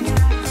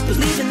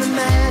 Believe in the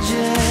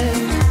magic.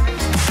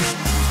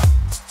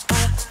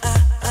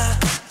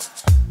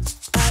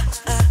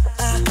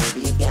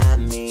 Baby, you got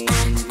me.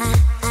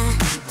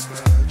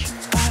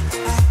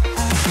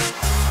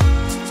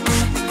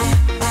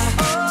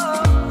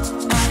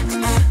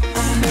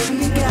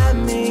 Baby, you got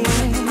me.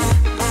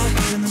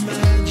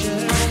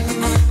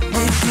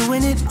 We're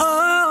doing it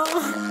all.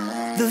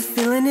 The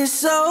feeling is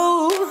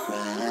so.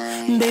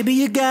 Baby,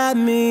 you got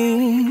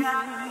me.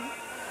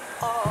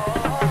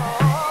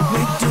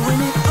 We're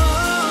doing it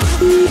all.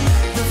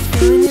 The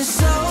feeling is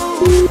so.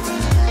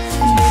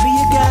 Baby,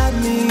 you got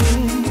me.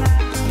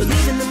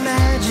 Believe in the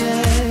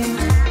magic.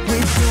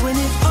 We're doing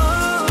it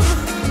all.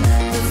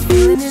 The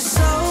feeling is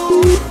so.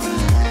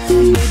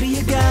 Baby,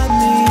 you got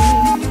me.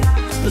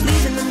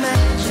 Believe in the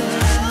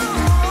magic.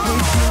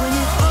 We're doing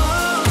it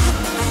all.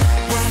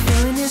 The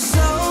feeling is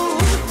so.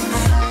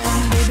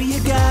 Baby, you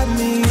got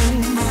me.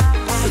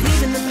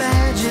 Believe in the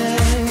magic.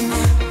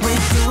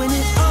 We're doing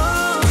it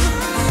all.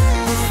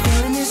 The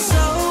feeling is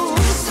so.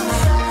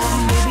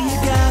 Baby, you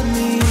got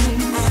me.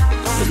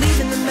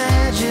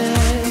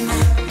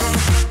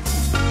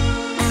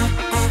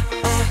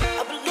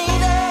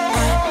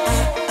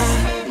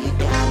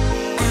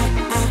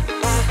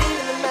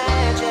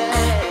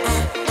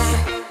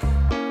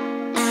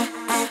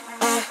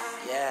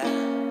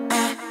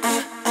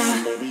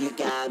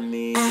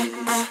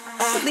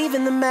 believe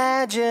in the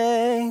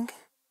magic.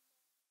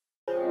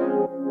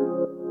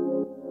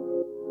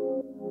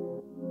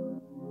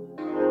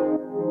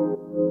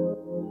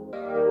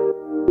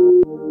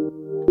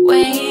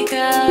 Wake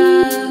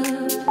up,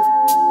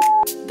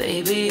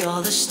 baby,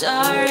 all the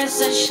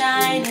stars are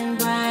shining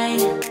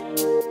bright.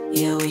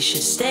 Yeah, we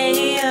should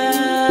stay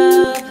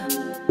up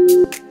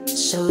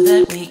so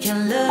that we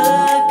can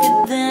look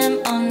at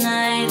them all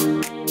night.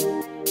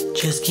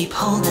 Just keep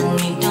holding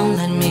me, don't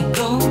let me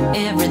go.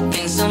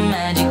 Everything's so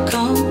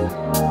magical.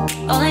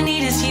 All I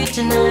need is you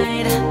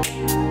tonight.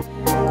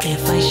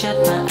 If I shut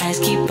my eyes,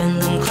 keeping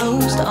them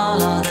closed,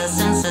 all of the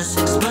senses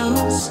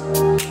explodes.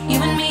 You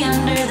and me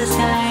under the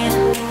sky.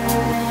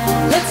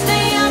 Let's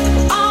stay up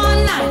all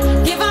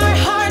night, give our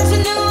hearts a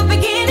new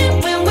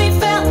beginning. When we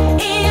fell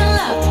in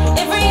love,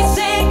 every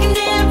second,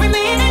 every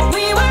minute,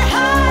 we were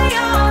high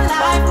on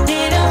life.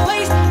 Didn't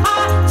waste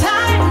our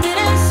time,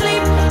 didn't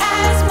sleep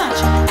as much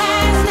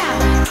as now.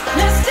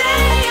 Let's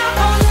stay up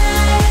all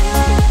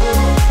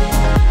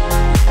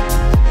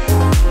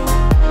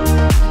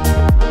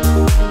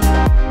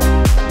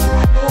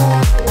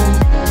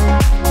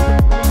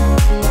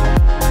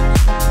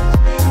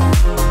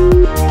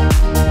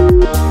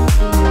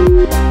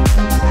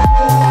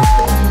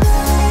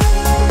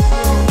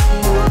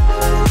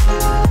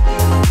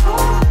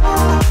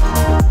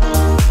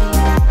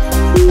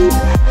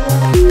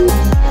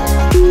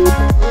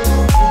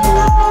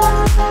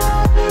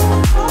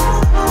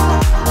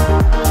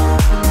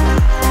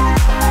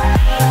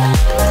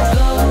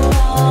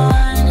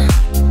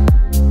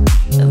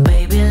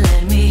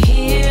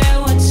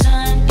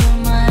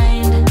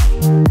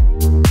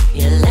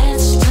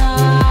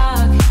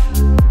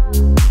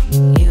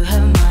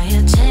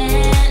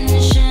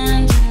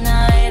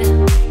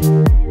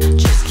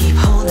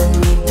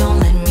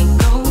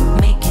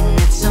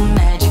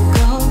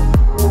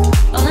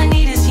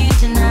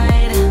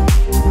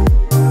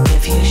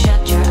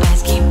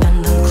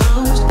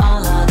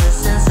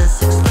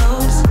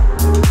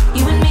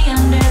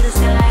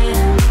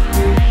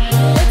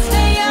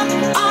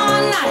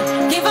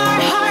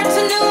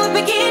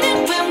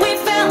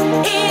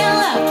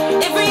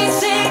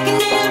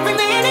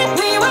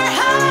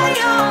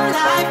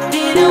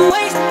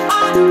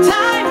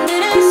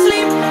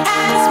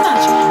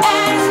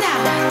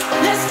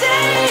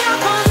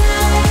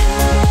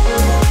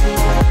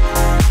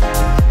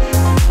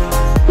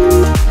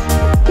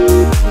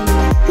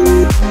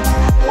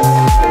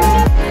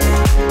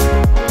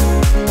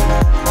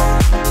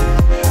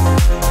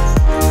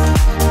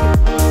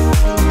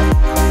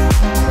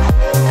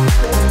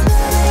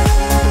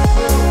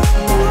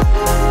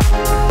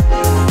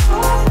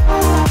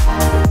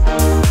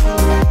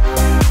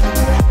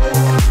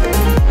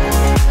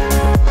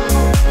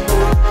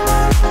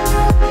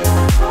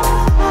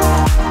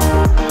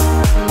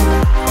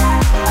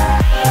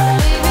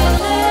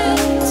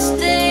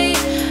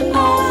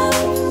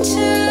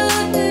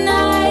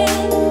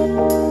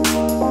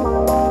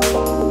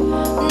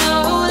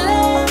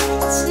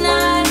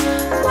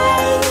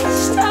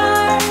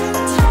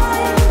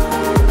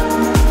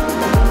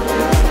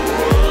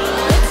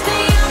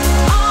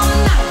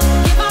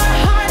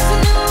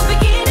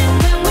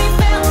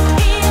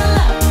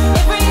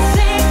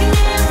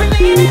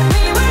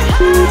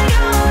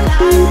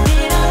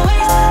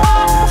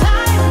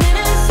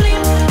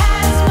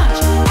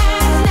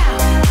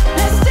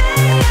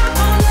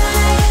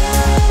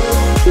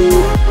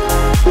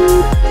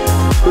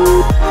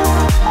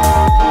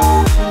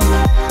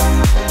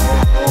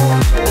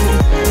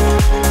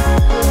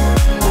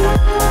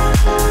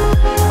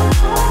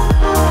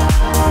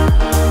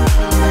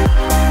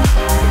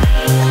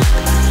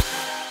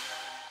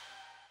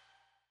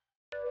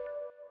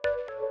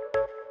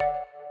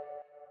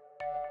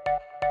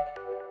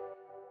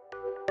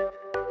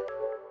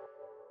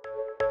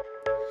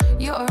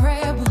You're a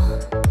rebel,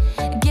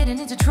 getting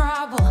into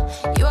trouble.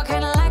 You are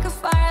kinda like a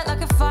fire,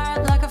 like a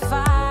fire, like a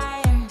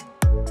fire.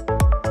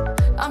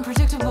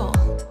 Unpredictable,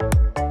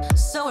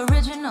 so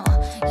original.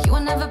 You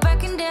are never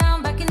backing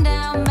down, backing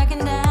down,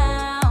 backing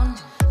down.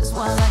 That's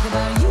what I like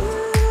about you.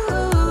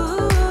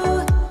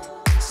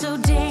 So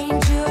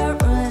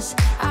dangerous,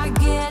 I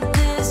get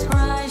this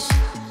rush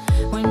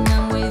when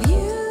I'm with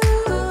you.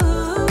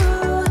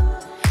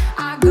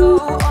 I go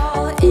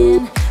all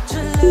in to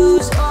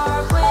lose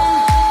or win.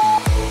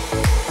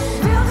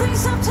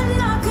 Up to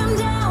knock 'em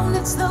down,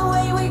 it's the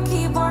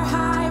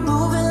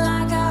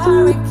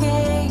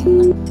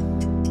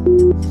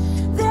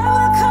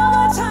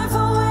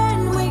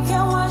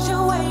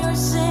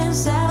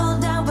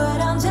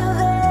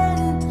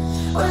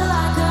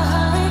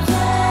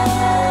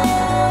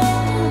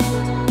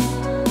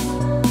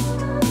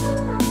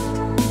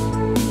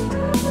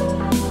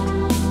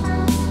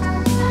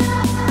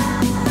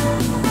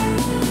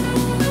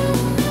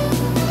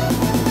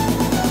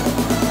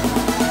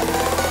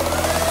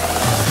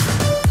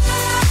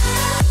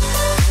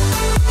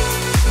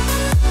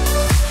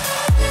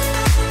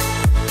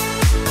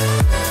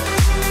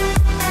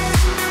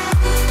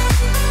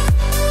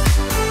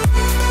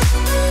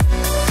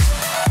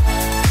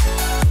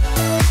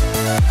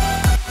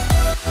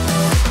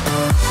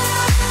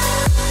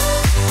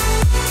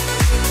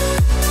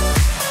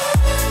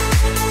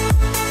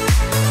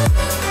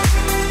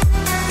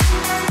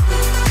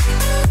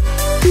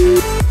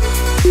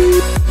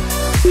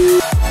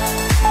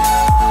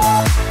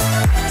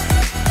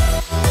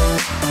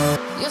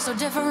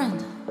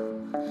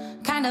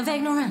kind of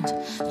ignorant.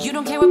 You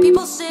don't care what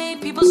people say,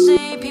 people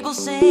say, people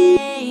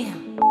say.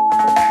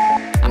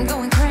 I'm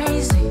going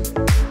crazy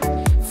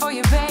for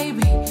you,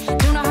 baby.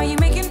 Don't know how you're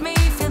making me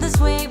feel this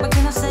way. What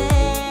can I say?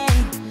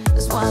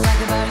 That's what I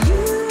like about you.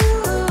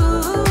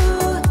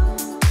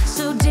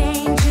 So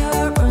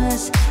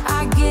dangerous.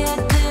 I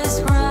get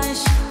this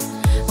rush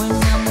when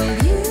I'm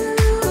with you.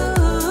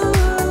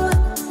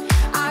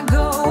 I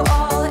go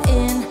all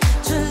in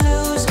to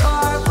lose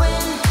or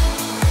win.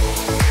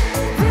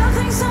 Real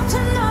things up to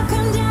knock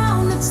 'em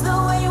down. It's the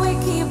way we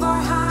keep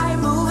our high,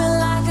 moving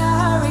like a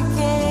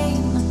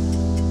hurricane.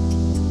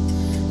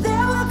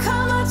 There will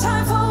come a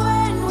time for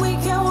when we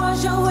can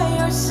wash away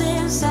our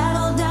sins,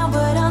 settle down,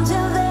 but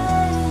until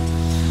then,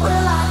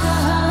 we're like a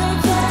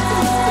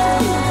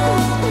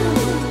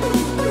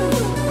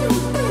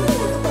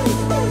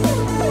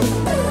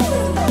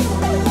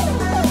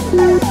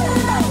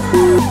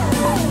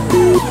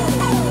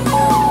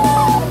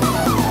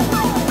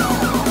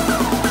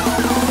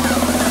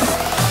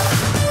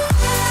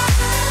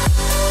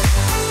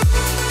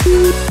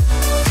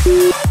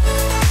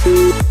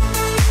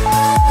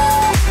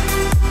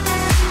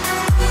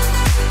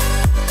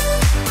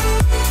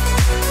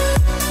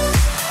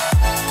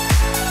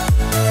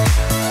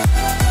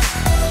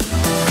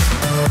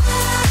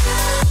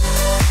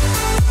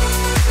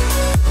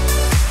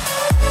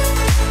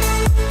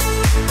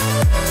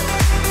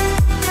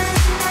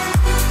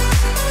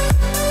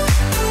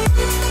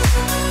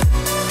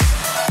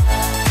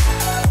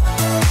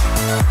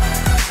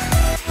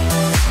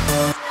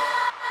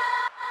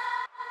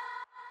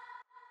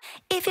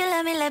If you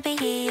love me, let me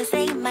hear you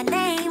say my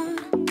name,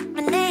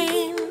 my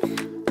name.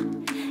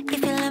 If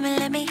you love me,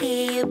 let me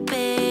hear you,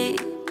 babe.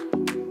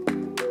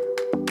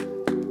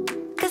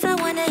 'Cause I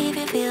wonder if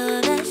you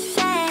feel the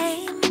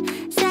same,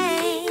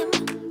 same.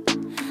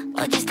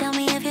 Or just tell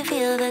me if you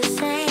feel the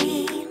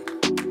same.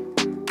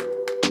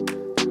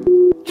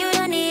 You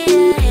don't need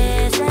to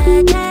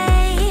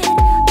hesitate,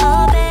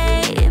 oh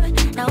babe.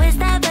 Now it's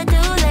never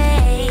too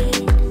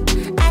late.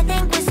 I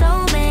think we're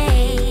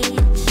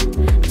soulmates.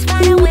 Let's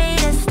find a way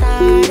to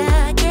start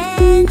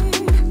again,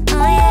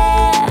 oh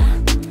yeah.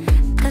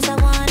 'Cause I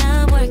wanna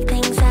work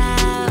things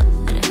out,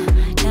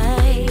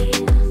 yeah.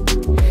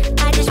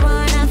 I just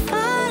wanna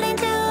fall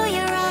into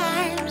your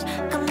arms.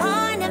 Come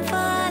on and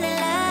fall in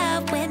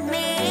love with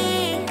me,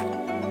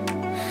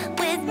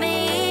 with me.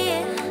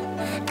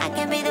 I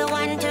can be the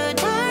one to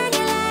turn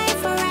your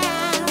life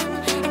around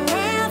and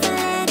never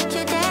let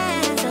you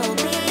down. So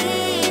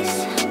please,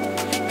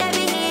 let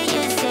me hear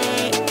you say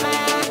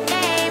my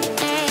name,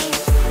 name.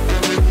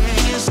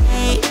 You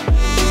say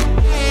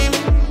name,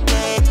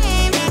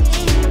 name,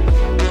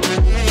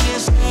 you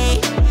say.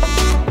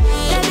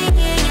 Let me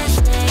hear you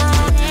say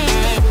my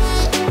name,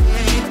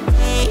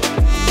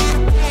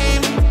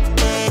 name,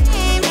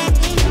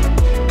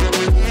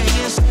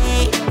 you say.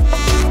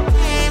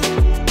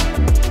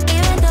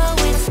 Even though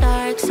it's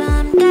dark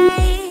some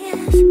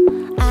days,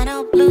 I know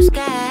blue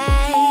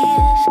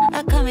skies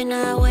are coming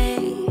our way.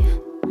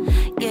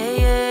 Yeah,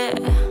 yeah.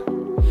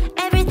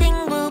 Everything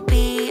will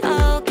be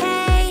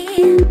okay.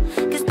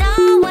 'Cause no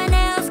one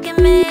else can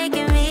make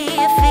me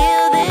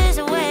feel this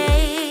way.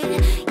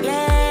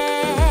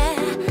 Yeah,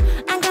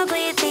 I'm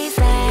completely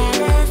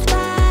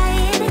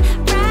satisfied,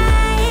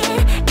 right?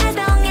 As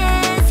long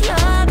as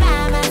you're by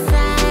my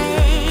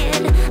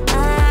side.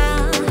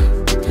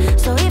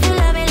 So if you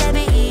love me, let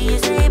me hear you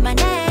say my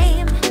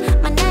name,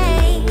 my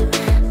name.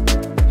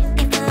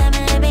 If you love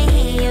me, let me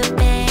hear you,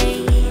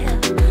 babe.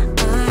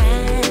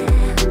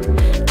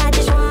 I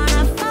just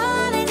wanna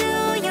fall into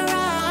your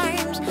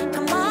arms.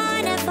 Come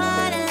on and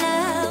fall in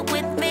love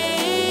with me,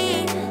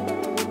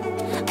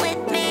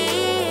 with me.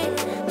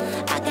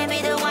 I can be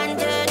the one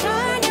to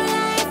turn your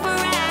life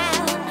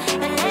around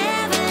and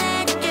never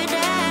let you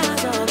down.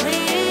 So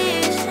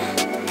please,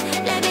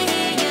 let me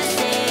hear you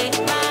say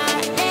my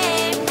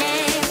name,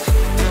 name.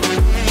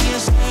 You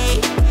say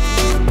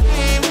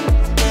name, name,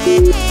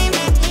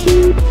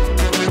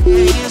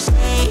 you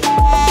say.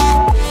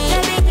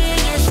 Let me hear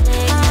you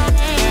say my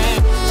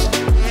name,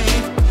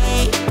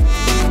 name, you say.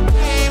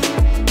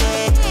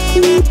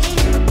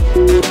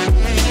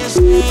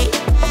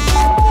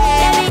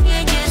 Let me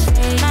hear you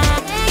say my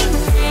name,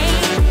 name,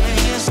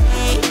 you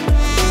say.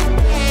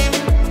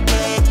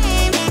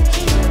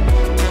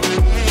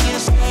 You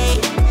say.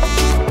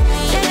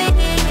 Let me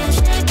hear you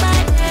say my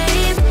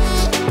name,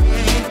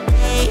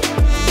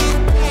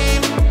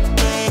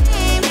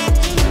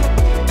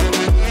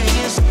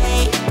 you say.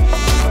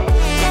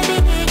 Let me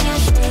hear you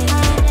say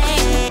my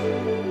name.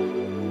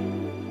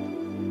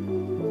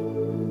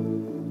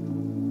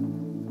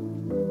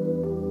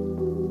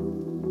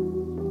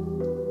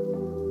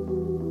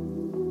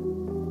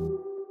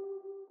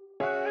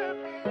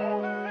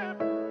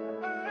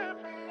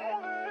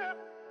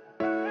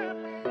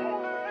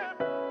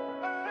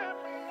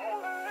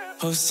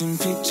 Posting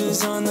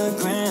pictures on the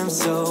gram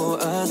so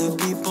other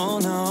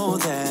people know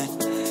that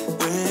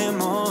we're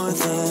more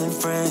than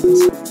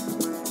friends.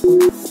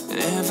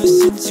 Ever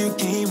since you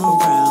came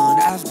around,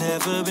 I've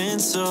never been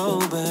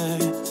sober.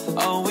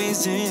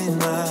 always in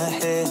my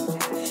head.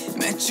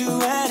 Met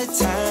you at a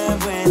time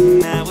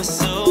when I was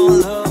so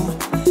low.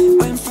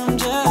 Went from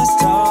just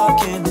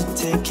talking to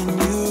taking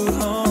you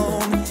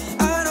home.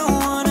 I don't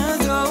wanna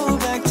go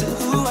back to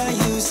who I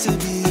used to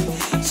be.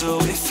 So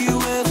if you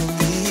ever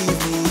leave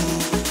me,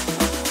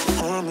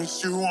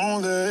 promise you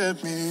won't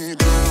let me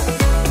down.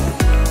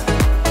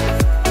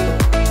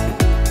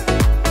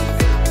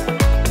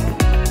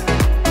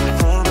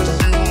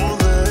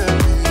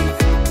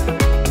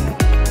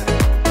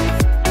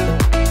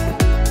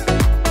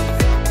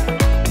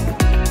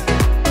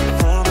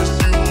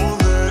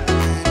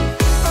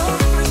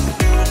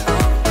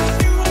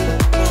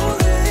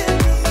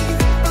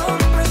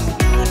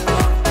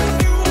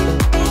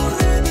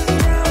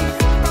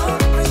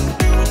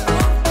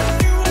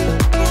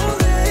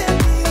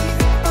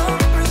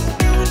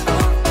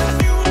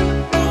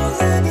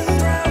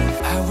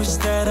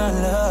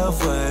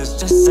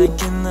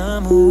 Like in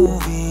the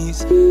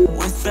movies,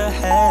 with a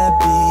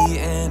happy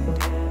end.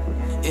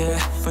 Yeah,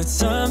 but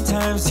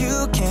sometimes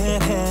you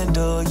can't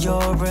handle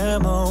your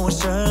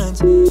emotions,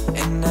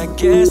 and I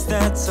guess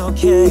that's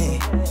okay.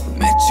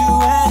 Met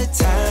you at a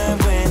time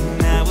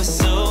when I was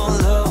so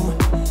low.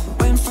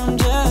 Went from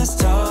just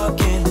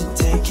talking to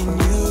taking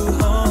you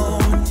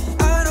home.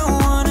 I don't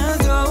wanna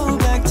go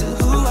back to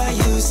who I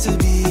used to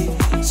be.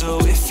 So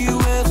if you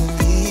ever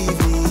leave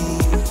me,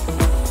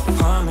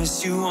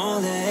 promise you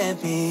won't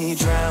let me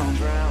drown.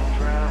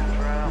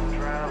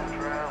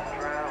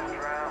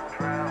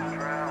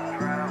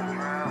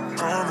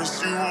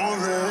 Promise you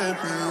won't let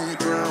me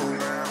drown.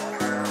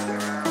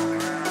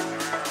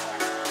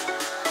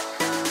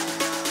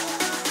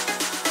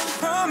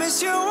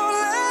 Promise you won't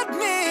let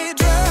me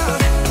drown.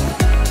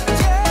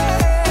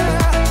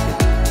 Yeah.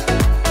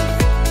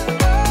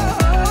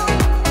 Oh,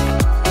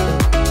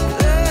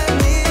 let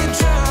me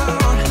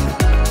drown.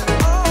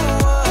 Oh,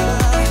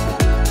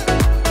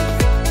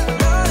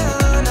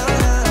 no.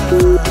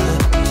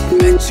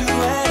 Met you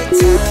at a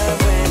time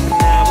when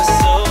I was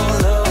so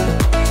low.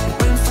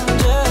 Went from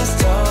just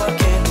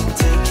talking to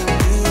taking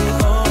you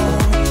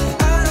home.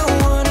 I don't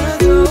wanna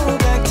go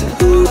back to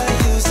who I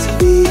used to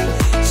be.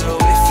 So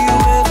if you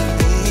ever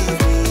leave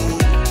me,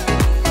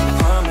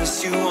 promise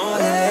you won't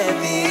let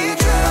me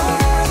drown.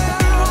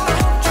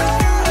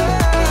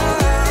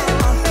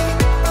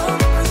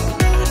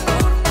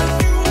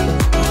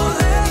 Won't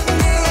let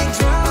me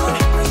drown.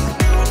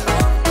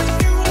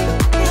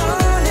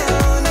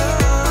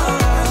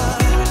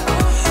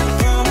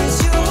 Promise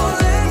you won't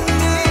let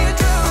me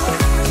drown.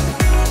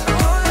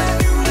 Won't let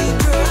me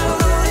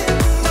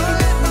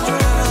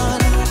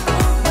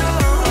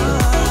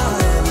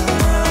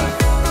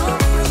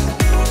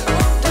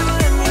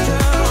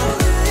drown.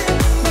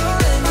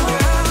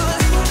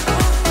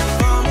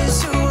 Promise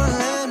you won't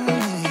let me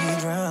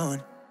drown.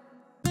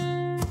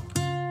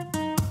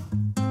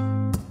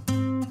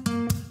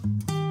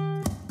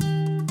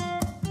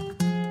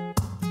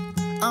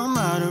 I'm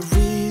out of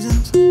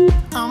reasons,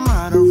 I'm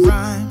out of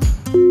rhyme,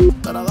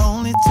 but I'll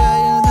only tell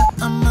you that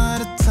I'm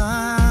out of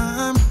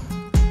time.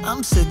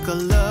 I'm sick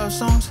of love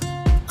songs,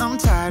 I'm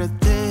tired of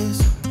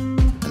this,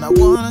 and I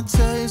wanna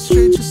tell you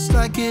straight just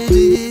like it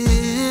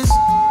is.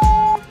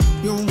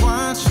 You're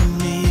watching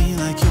me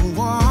like you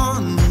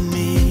want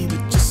me,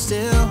 but you're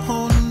still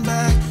holding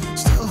back,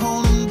 still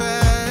holding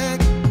back.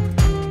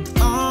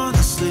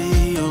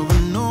 Honestly, you're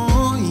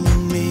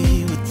annoying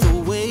me with the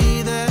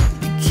way that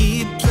you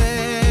keep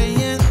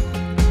playing.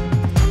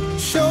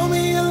 Show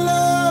me your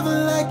love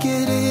like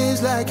it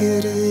is, like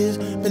it is.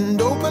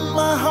 Bend open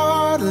my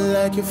heart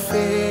like you're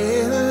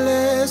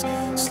fearless.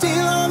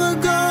 Steal all the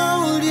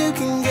gold you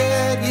can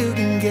get, you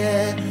can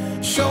get.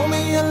 Show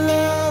me your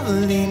love,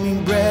 leave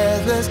me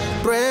breathless,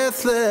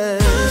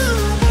 breathless.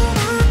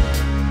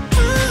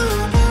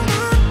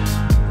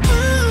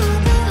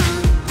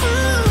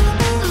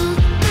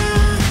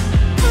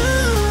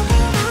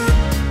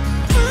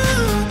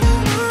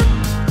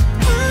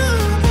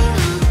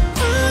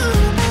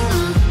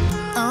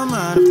 I'm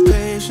out of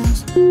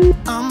patience,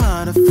 I'm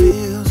out of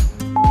feels,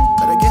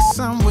 but I guess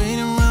I'm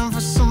waiting around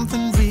for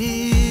something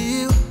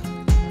real.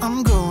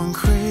 I'm going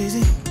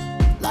crazy,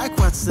 like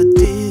what's the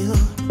deal?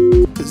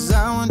 'Cause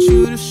I want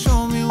you to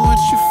show me what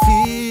you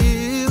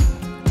feel.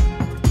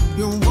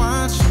 You're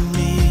watching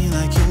me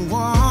like you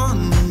want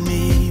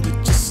me, but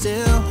you're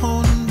still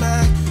holding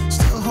back,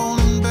 still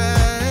holding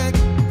back.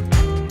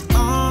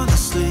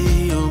 Honestly,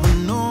 you're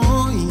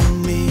annoying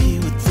me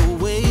with the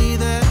way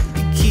that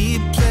you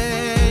keep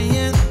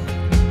playing.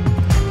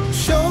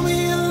 Show me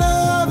your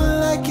love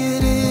like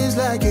it is,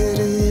 like it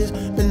is.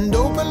 Bend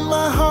open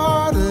my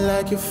heart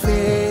like you're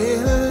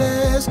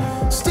fearless.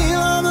 Steal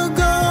all the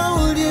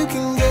gold you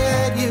can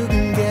get, you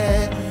can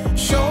get.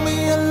 Show me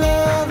your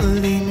love,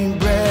 leave me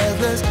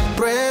breathless,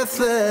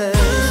 breathless.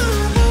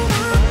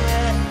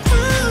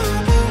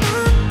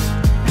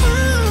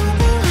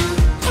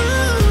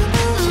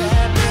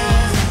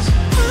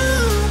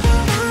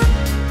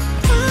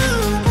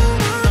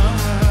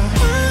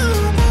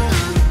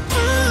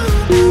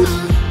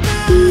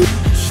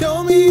 Show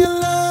me your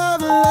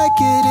love like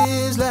it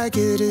is, like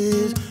it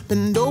is.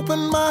 Bend open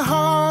open my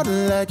heart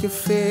like you're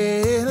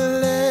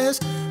fearless.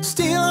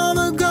 Steal all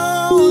the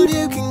gold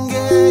you can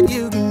get,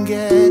 you can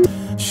get.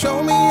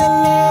 Show me your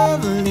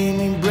love, leave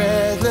me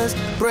breathless,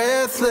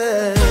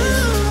 breathless.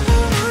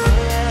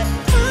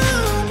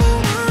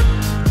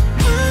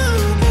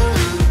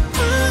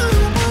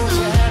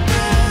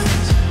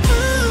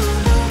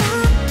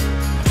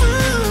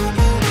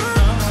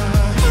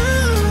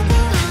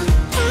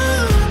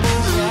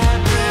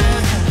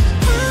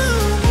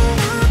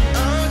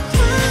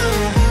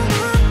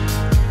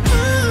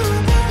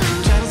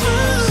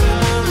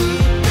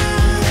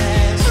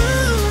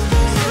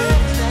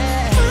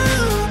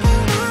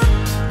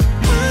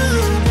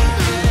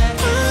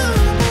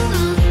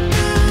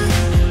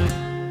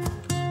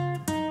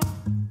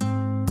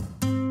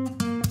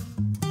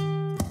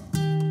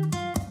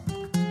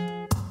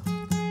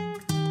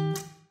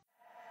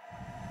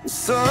 The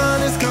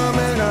sun is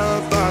coming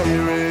up, are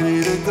you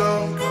ready to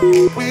go?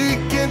 We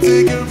can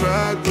take a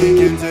ride, we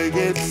can take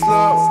it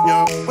slow.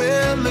 Your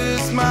will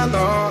is my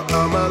law,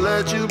 I'ma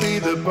let you be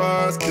the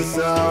boss, 'cause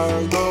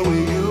I'll go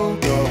where you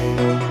go.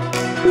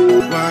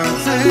 I'll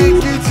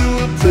take you to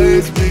a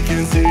place we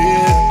can see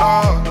it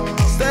all.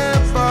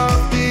 Step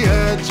off the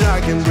edge, I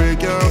can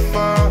break your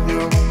fall.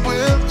 Your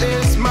will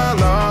is my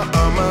law,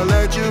 I'ma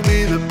let you be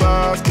the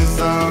boss, 'cause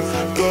I'll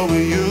go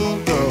where you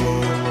go.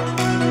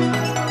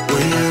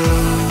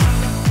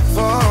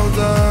 Fall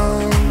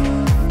down,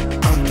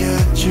 I'll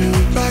get you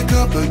back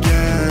up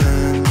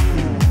again.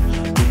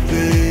 The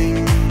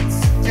things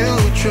you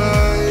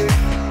try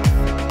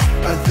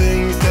are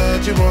things that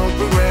you won't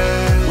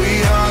regret. We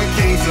are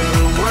kings of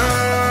the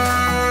world,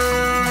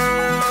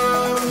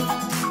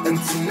 and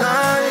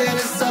tonight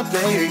is our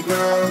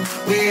playground.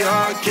 We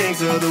are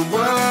kings of the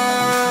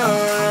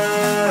world,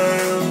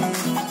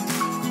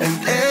 and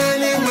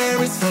anywhere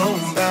it's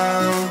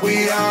homebound. We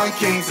are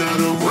kings of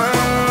the world.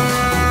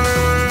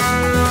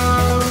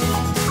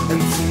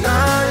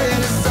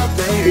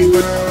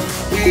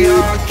 We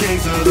are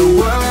kings of the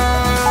world,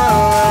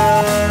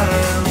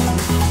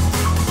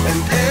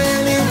 and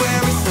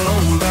anywhere it's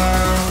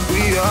homebound.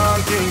 We are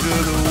kings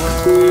of the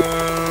world.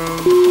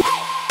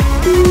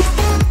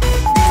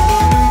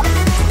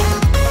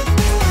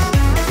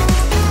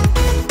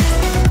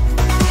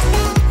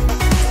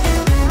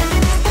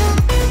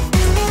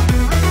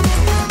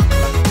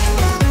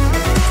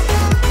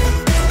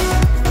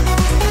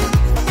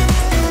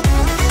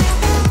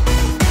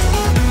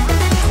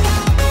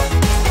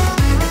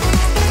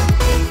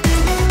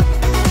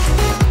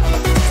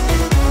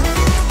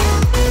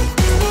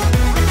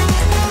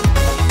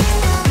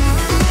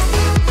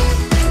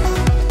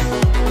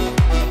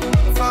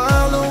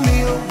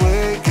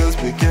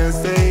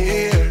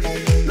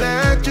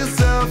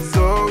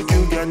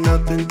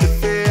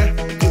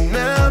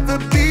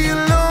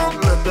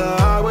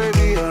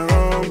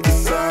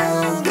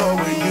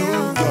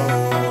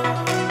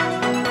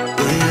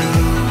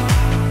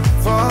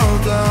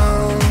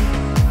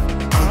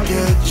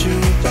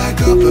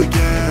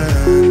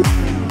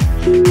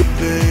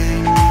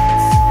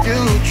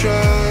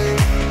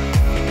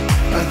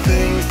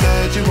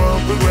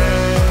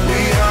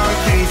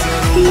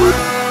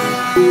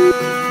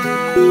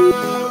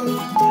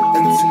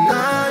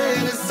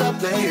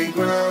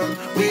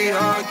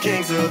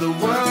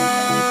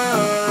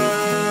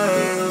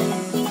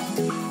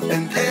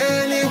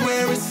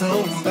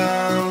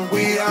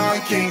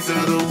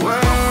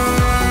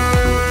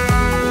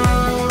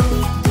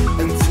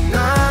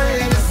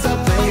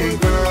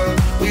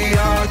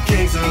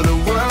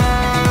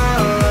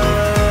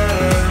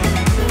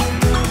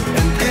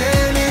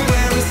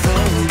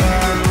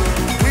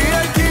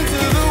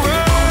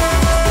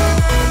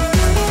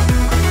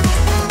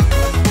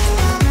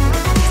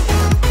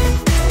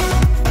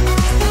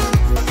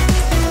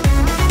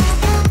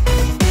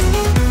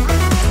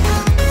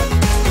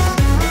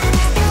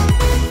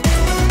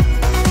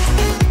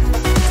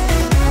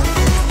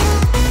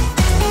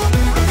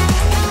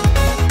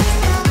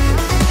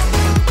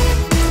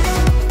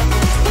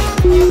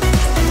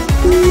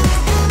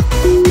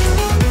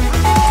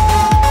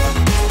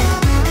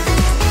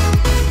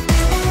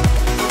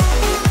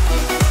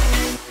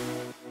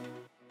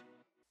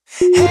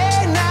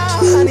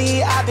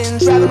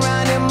 Driving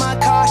around in my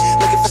car,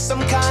 looking for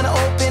some kind of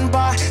open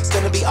bar. It's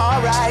gonna be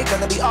alright,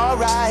 gonna be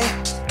alright.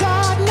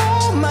 Got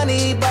no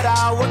money, but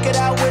I'll work it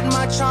out with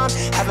my charm.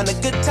 Having a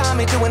good time,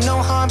 ain't doing no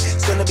harm.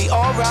 It's gonna be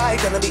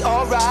alright, gonna be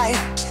alright.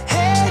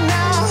 Hey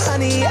now,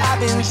 honey, I've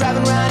been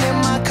driving around in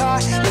my car,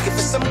 looking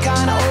for some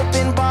kind of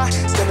open bar.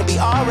 It's gonna be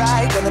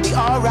alright, gonna be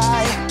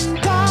alright.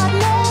 Got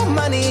no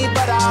money,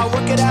 but I'll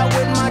work it out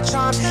with my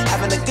charm.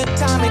 Having a good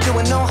time, ain't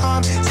doing no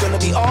harm. It's gonna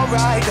be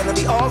alright, gonna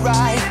be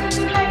alright.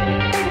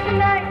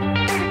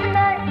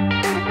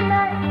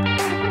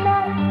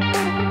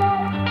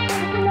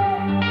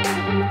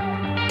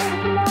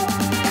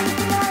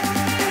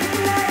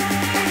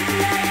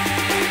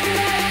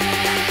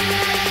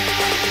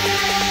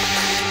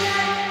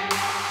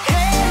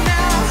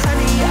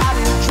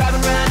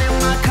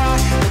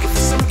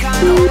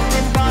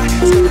 Open bar,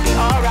 it's gonna be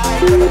alright,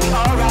 gonna be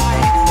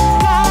alright.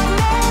 Got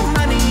no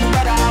money,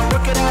 but I'll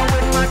work it out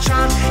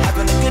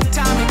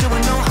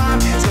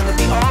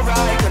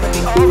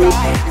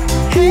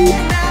Hey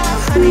now,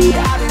 honey,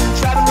 I've been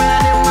driving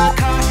around in my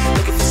car,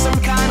 looking for some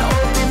kind of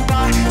open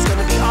bar. It's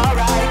gonna be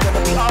alright,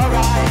 gonna be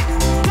alright.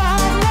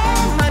 Got no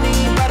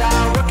money, but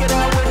I'll work it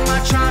out with my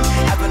charm.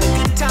 Having a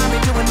good time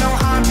and doing no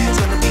harm. It's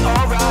gonna be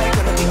alright,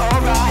 gonna be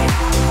alright.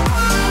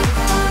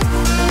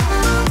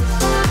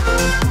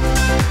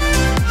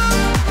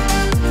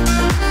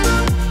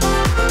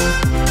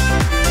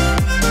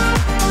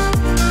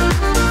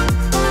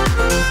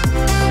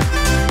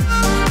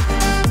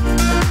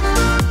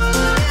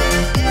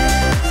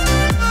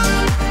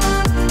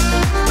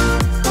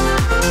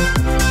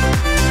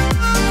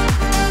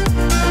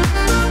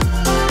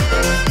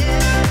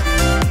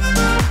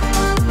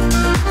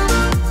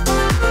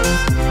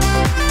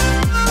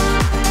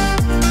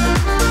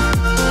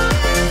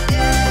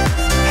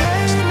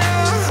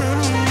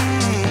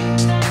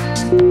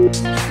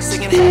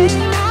 Singing, hey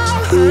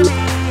now,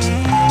 honey,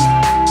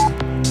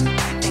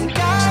 ain't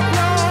got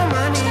no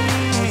money,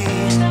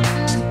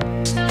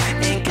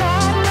 ain't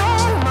got no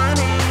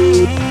money.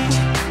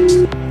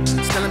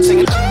 Still I'm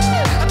singing, oh,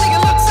 I think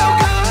it looks so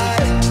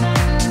good.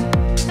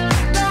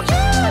 Don't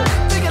you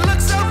think it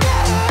looks so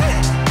good?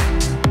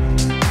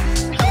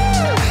 Oh,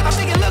 I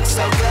think it looks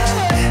so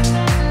good.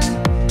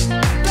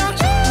 Don't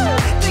you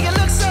think it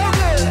looks so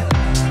good?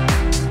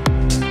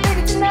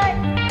 Baby tonight,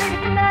 baby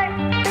tonight,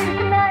 baby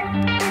tonight,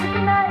 baby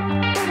tonight,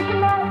 baby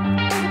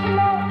tonight,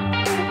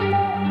 baby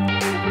tonight,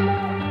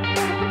 baby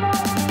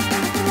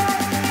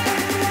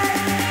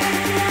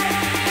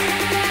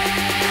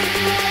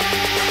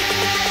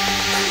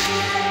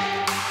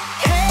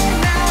Hey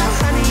now,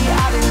 honey,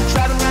 I've been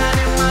driving around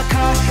in my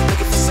car,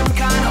 looking for some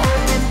kind of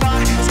open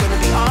bar. It's gonna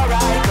be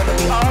alright, gonna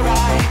be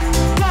alright.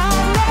 Got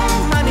no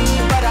money,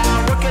 but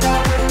I'll work it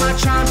out with my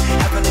charm.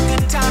 Having a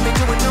good time and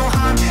doing no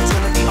harm. It's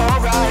gonna be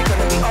alright,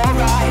 gonna be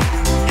alright.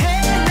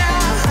 Hey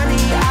now,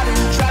 honey, I've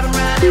been driving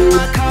around in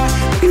my car,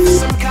 looking for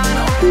some kind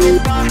of open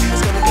bar.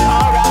 It's gonna be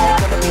alright,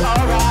 gonna be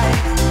alright.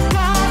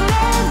 Got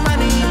no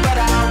money, but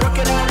I'll work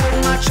it out with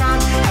my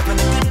charm. Having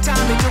a good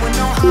time and doing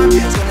no harm.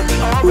 It's gonna be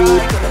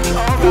alright, gonna be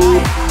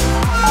alright.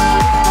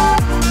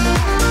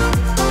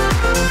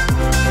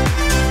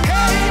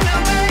 Hey now,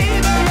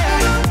 baby,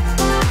 yeah.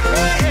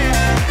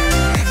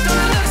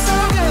 Don't it look so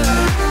good?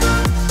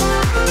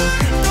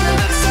 Don't it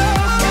look so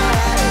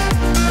good?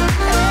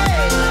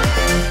 Hey,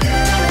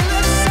 don't it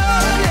look so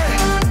good?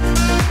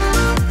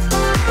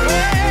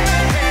 Yeah.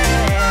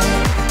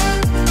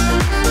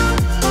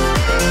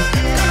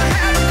 Gonna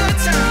have a good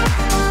time.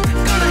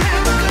 Gonna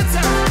have a good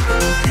time.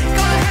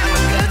 Gonna have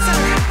a good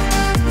time.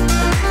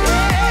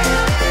 Yeah.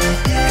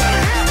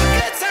 Gonna have a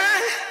good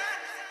time.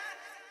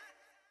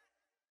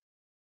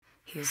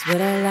 Here's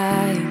what I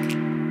like.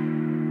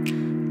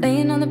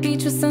 Laying on the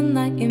beach with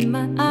sunlight in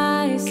my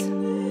eyes,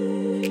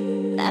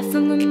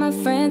 laughing with my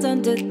friends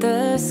under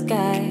the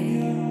sky,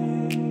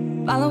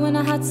 following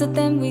our hearts so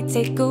then we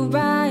take a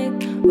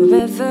ride.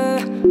 Wherever,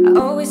 I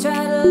always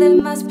try to let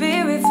my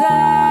spirit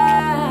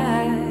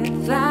fly,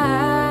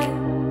 fly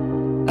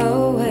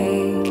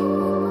away.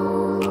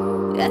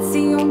 That's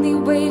the only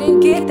way to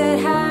get that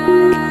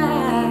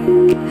high,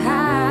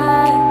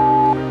 high,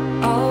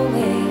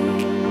 always.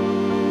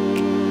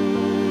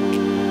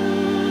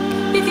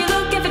 If you're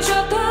looking for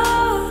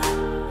trouble,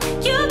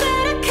 you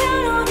better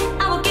count on it.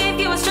 I will give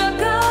you a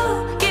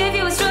struggle, give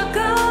you a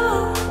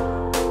struggle.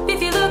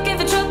 If you're looking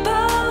for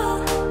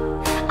trouble,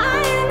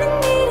 I am the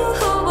needle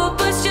who will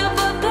push your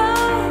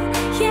bubble,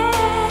 yeah.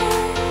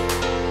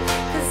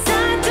 'Cause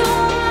I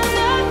don't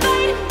wanna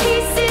fight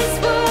pieces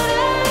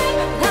water,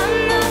 I'm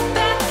not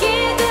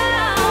backing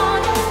down.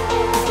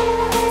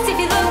 So if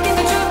you're looking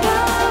for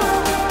trouble,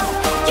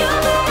 you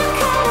better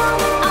count on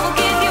it. I will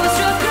give you a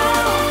struggle,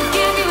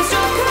 give you a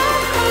struggle.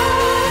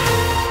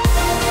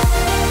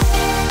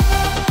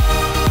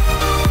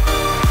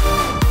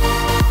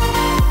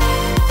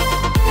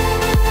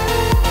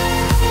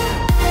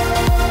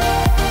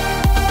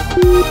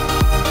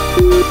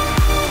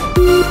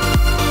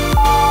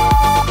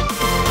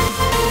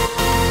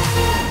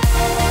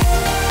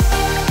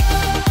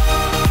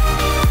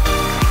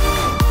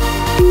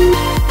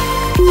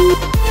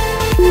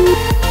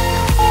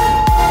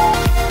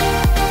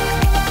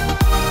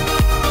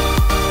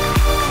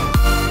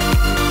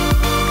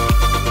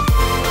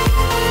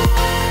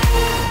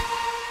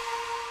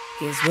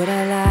 Here's what I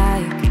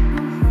like.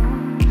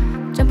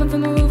 Jumping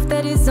from a roof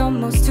that is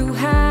almost too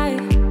high,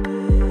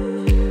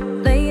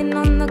 laying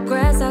on the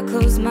grass, I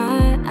close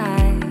my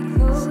eyes,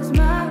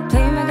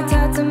 playing my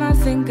guitar till my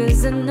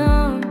fingers are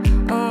numb.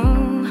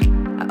 Oh,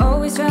 I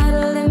always try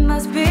to let my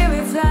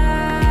spirit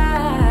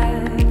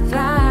fly,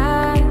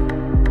 fly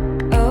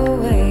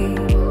away.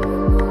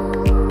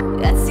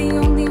 That's the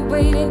only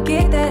way to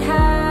get that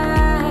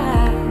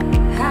high,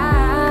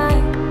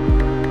 high,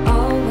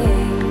 always.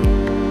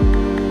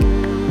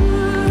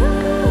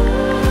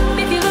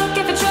 If you're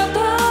looking for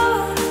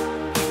trouble,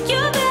 you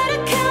better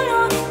count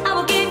on it. I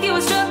will give you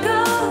a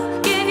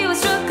struggle, give you a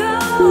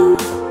struggle.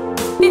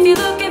 If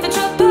you're looking for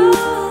trouble,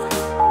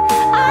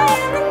 I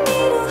am the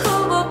needle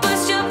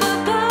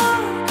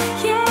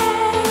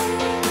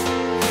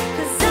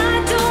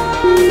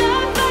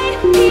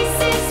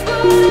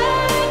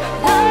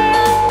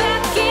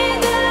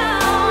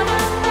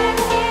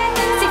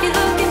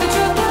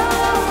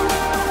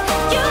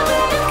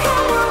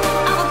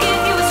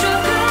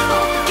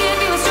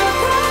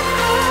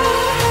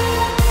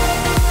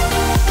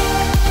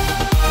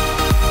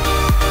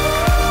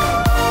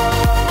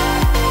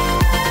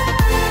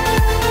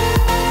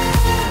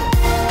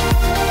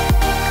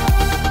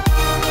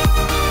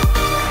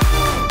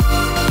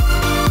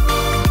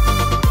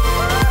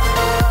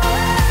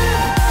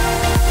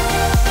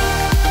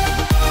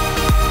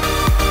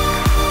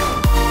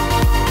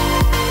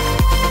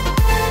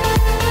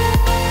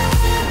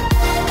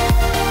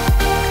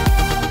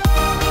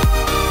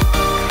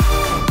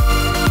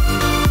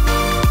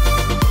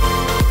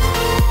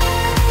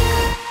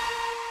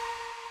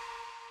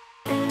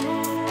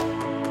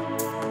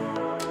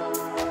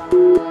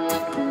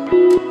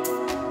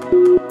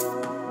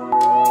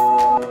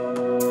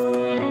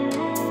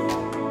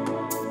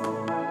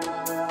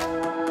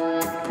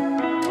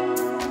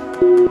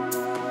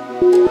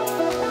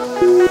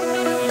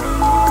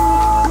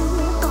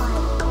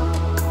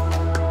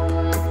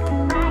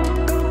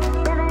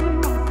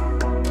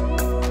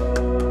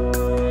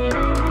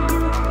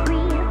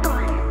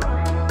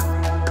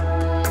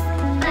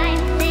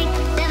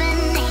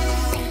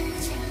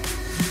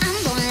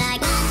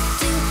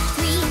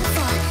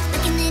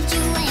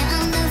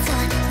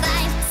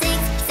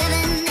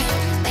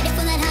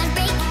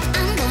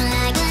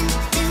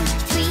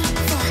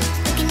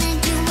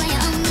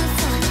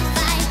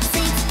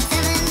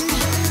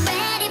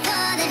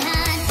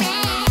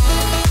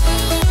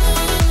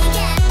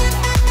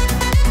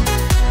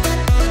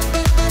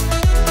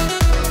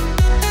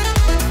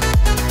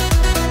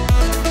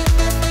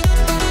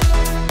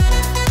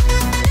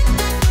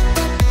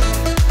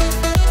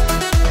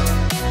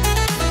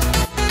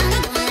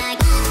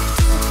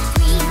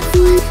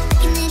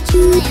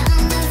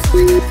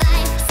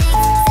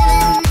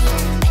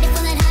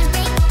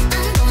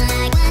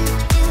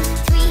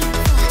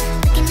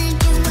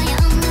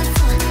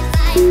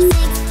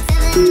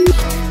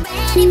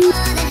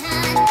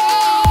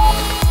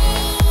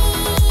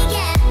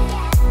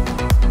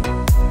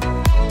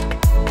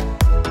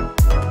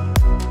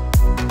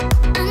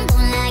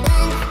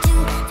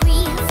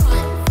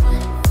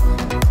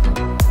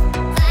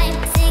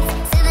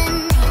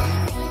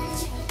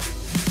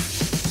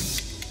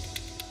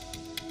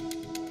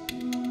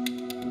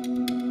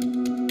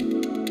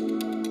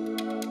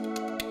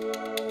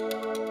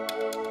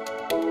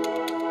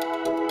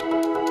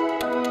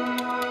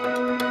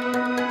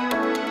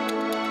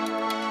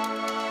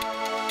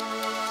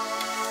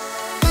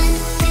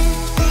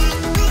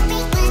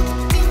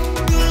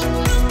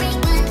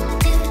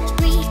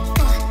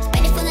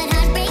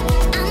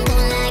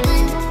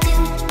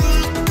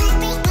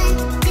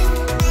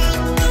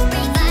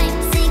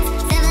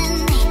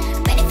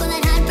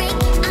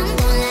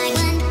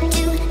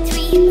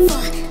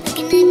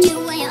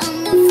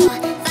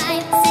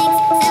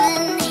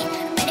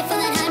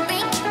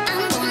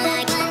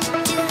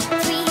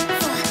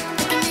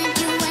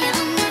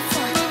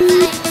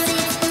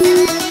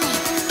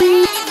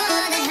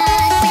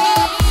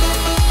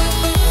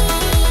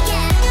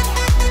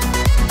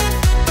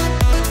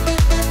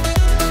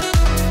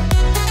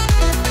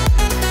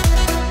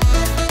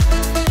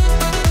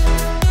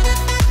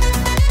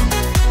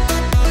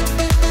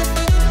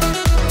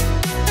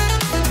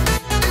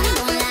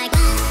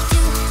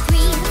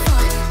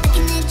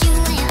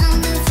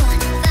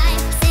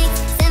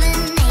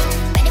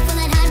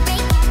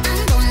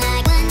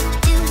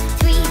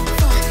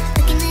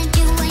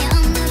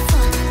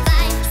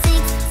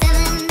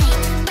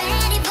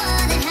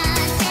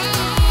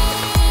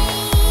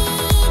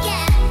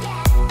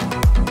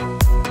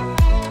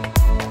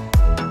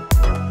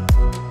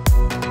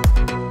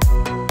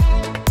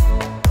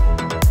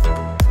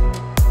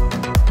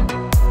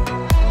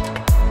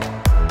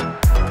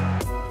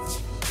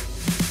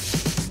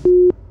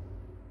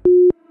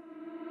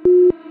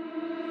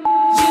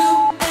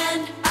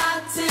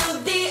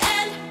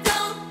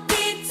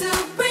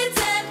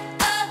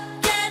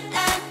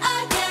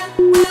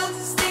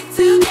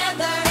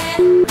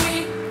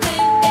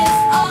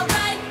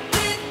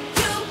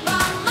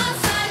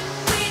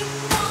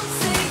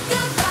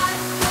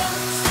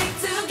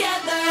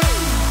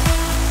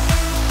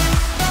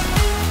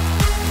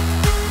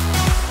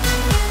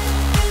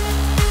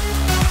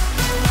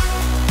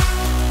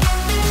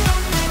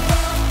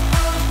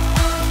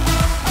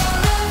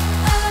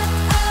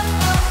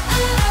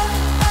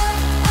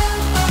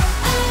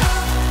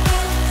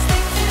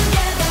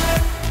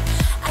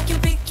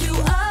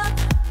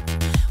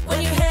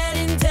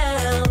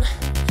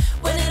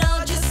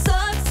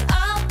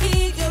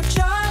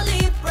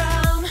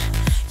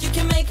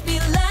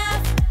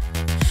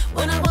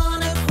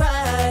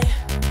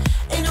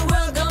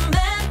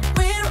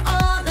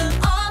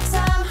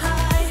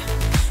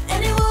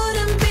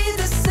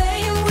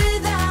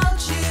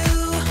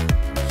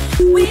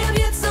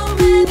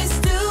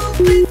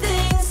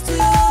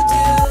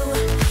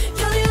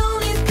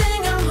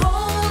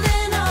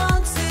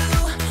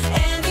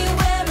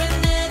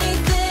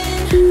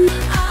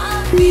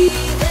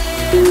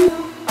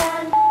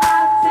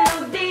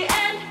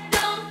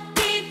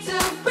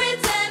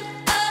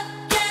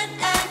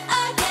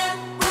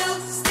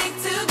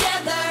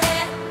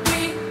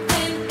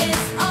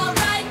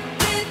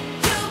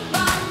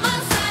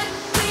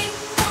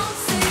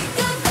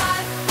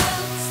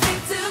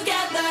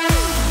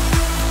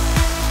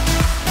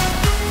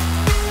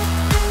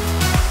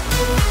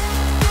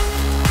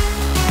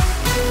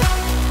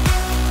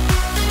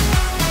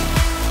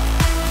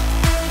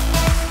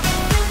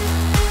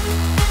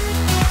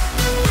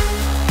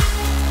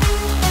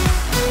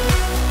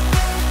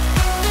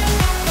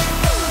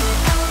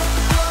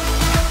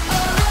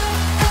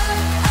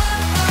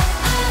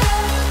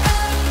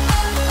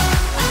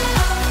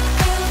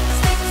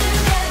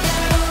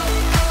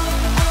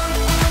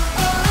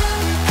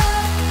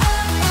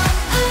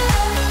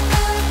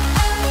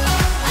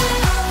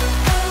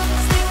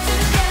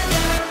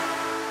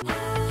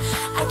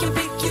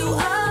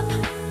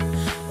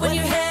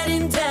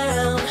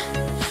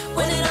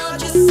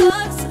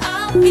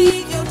me.